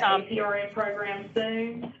looking anytime. at an APRN program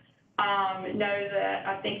soon, know that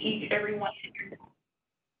I think everyone.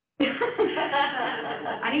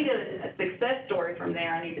 I need a success story from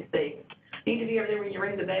there. I need to see. You need to be over there when you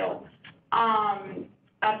ring the bell.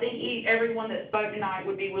 I think everyone that spoke tonight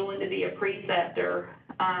would be willing to be a preceptor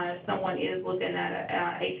if someone is looking at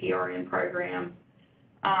an APRN program.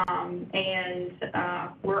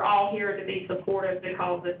 We're all here to be supportive,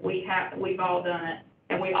 because we've all done it,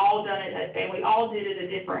 and we all did it a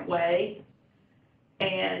different way.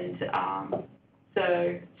 And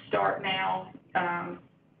so start now,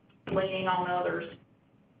 leaning on others.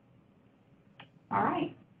 All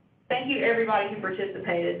right. Thank you, everybody who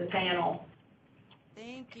participated, the panel.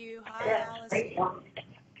 Thank you. Hi, Allison.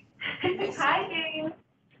 Hi, James.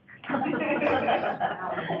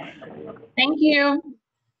 Thank you.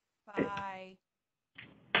 Bye.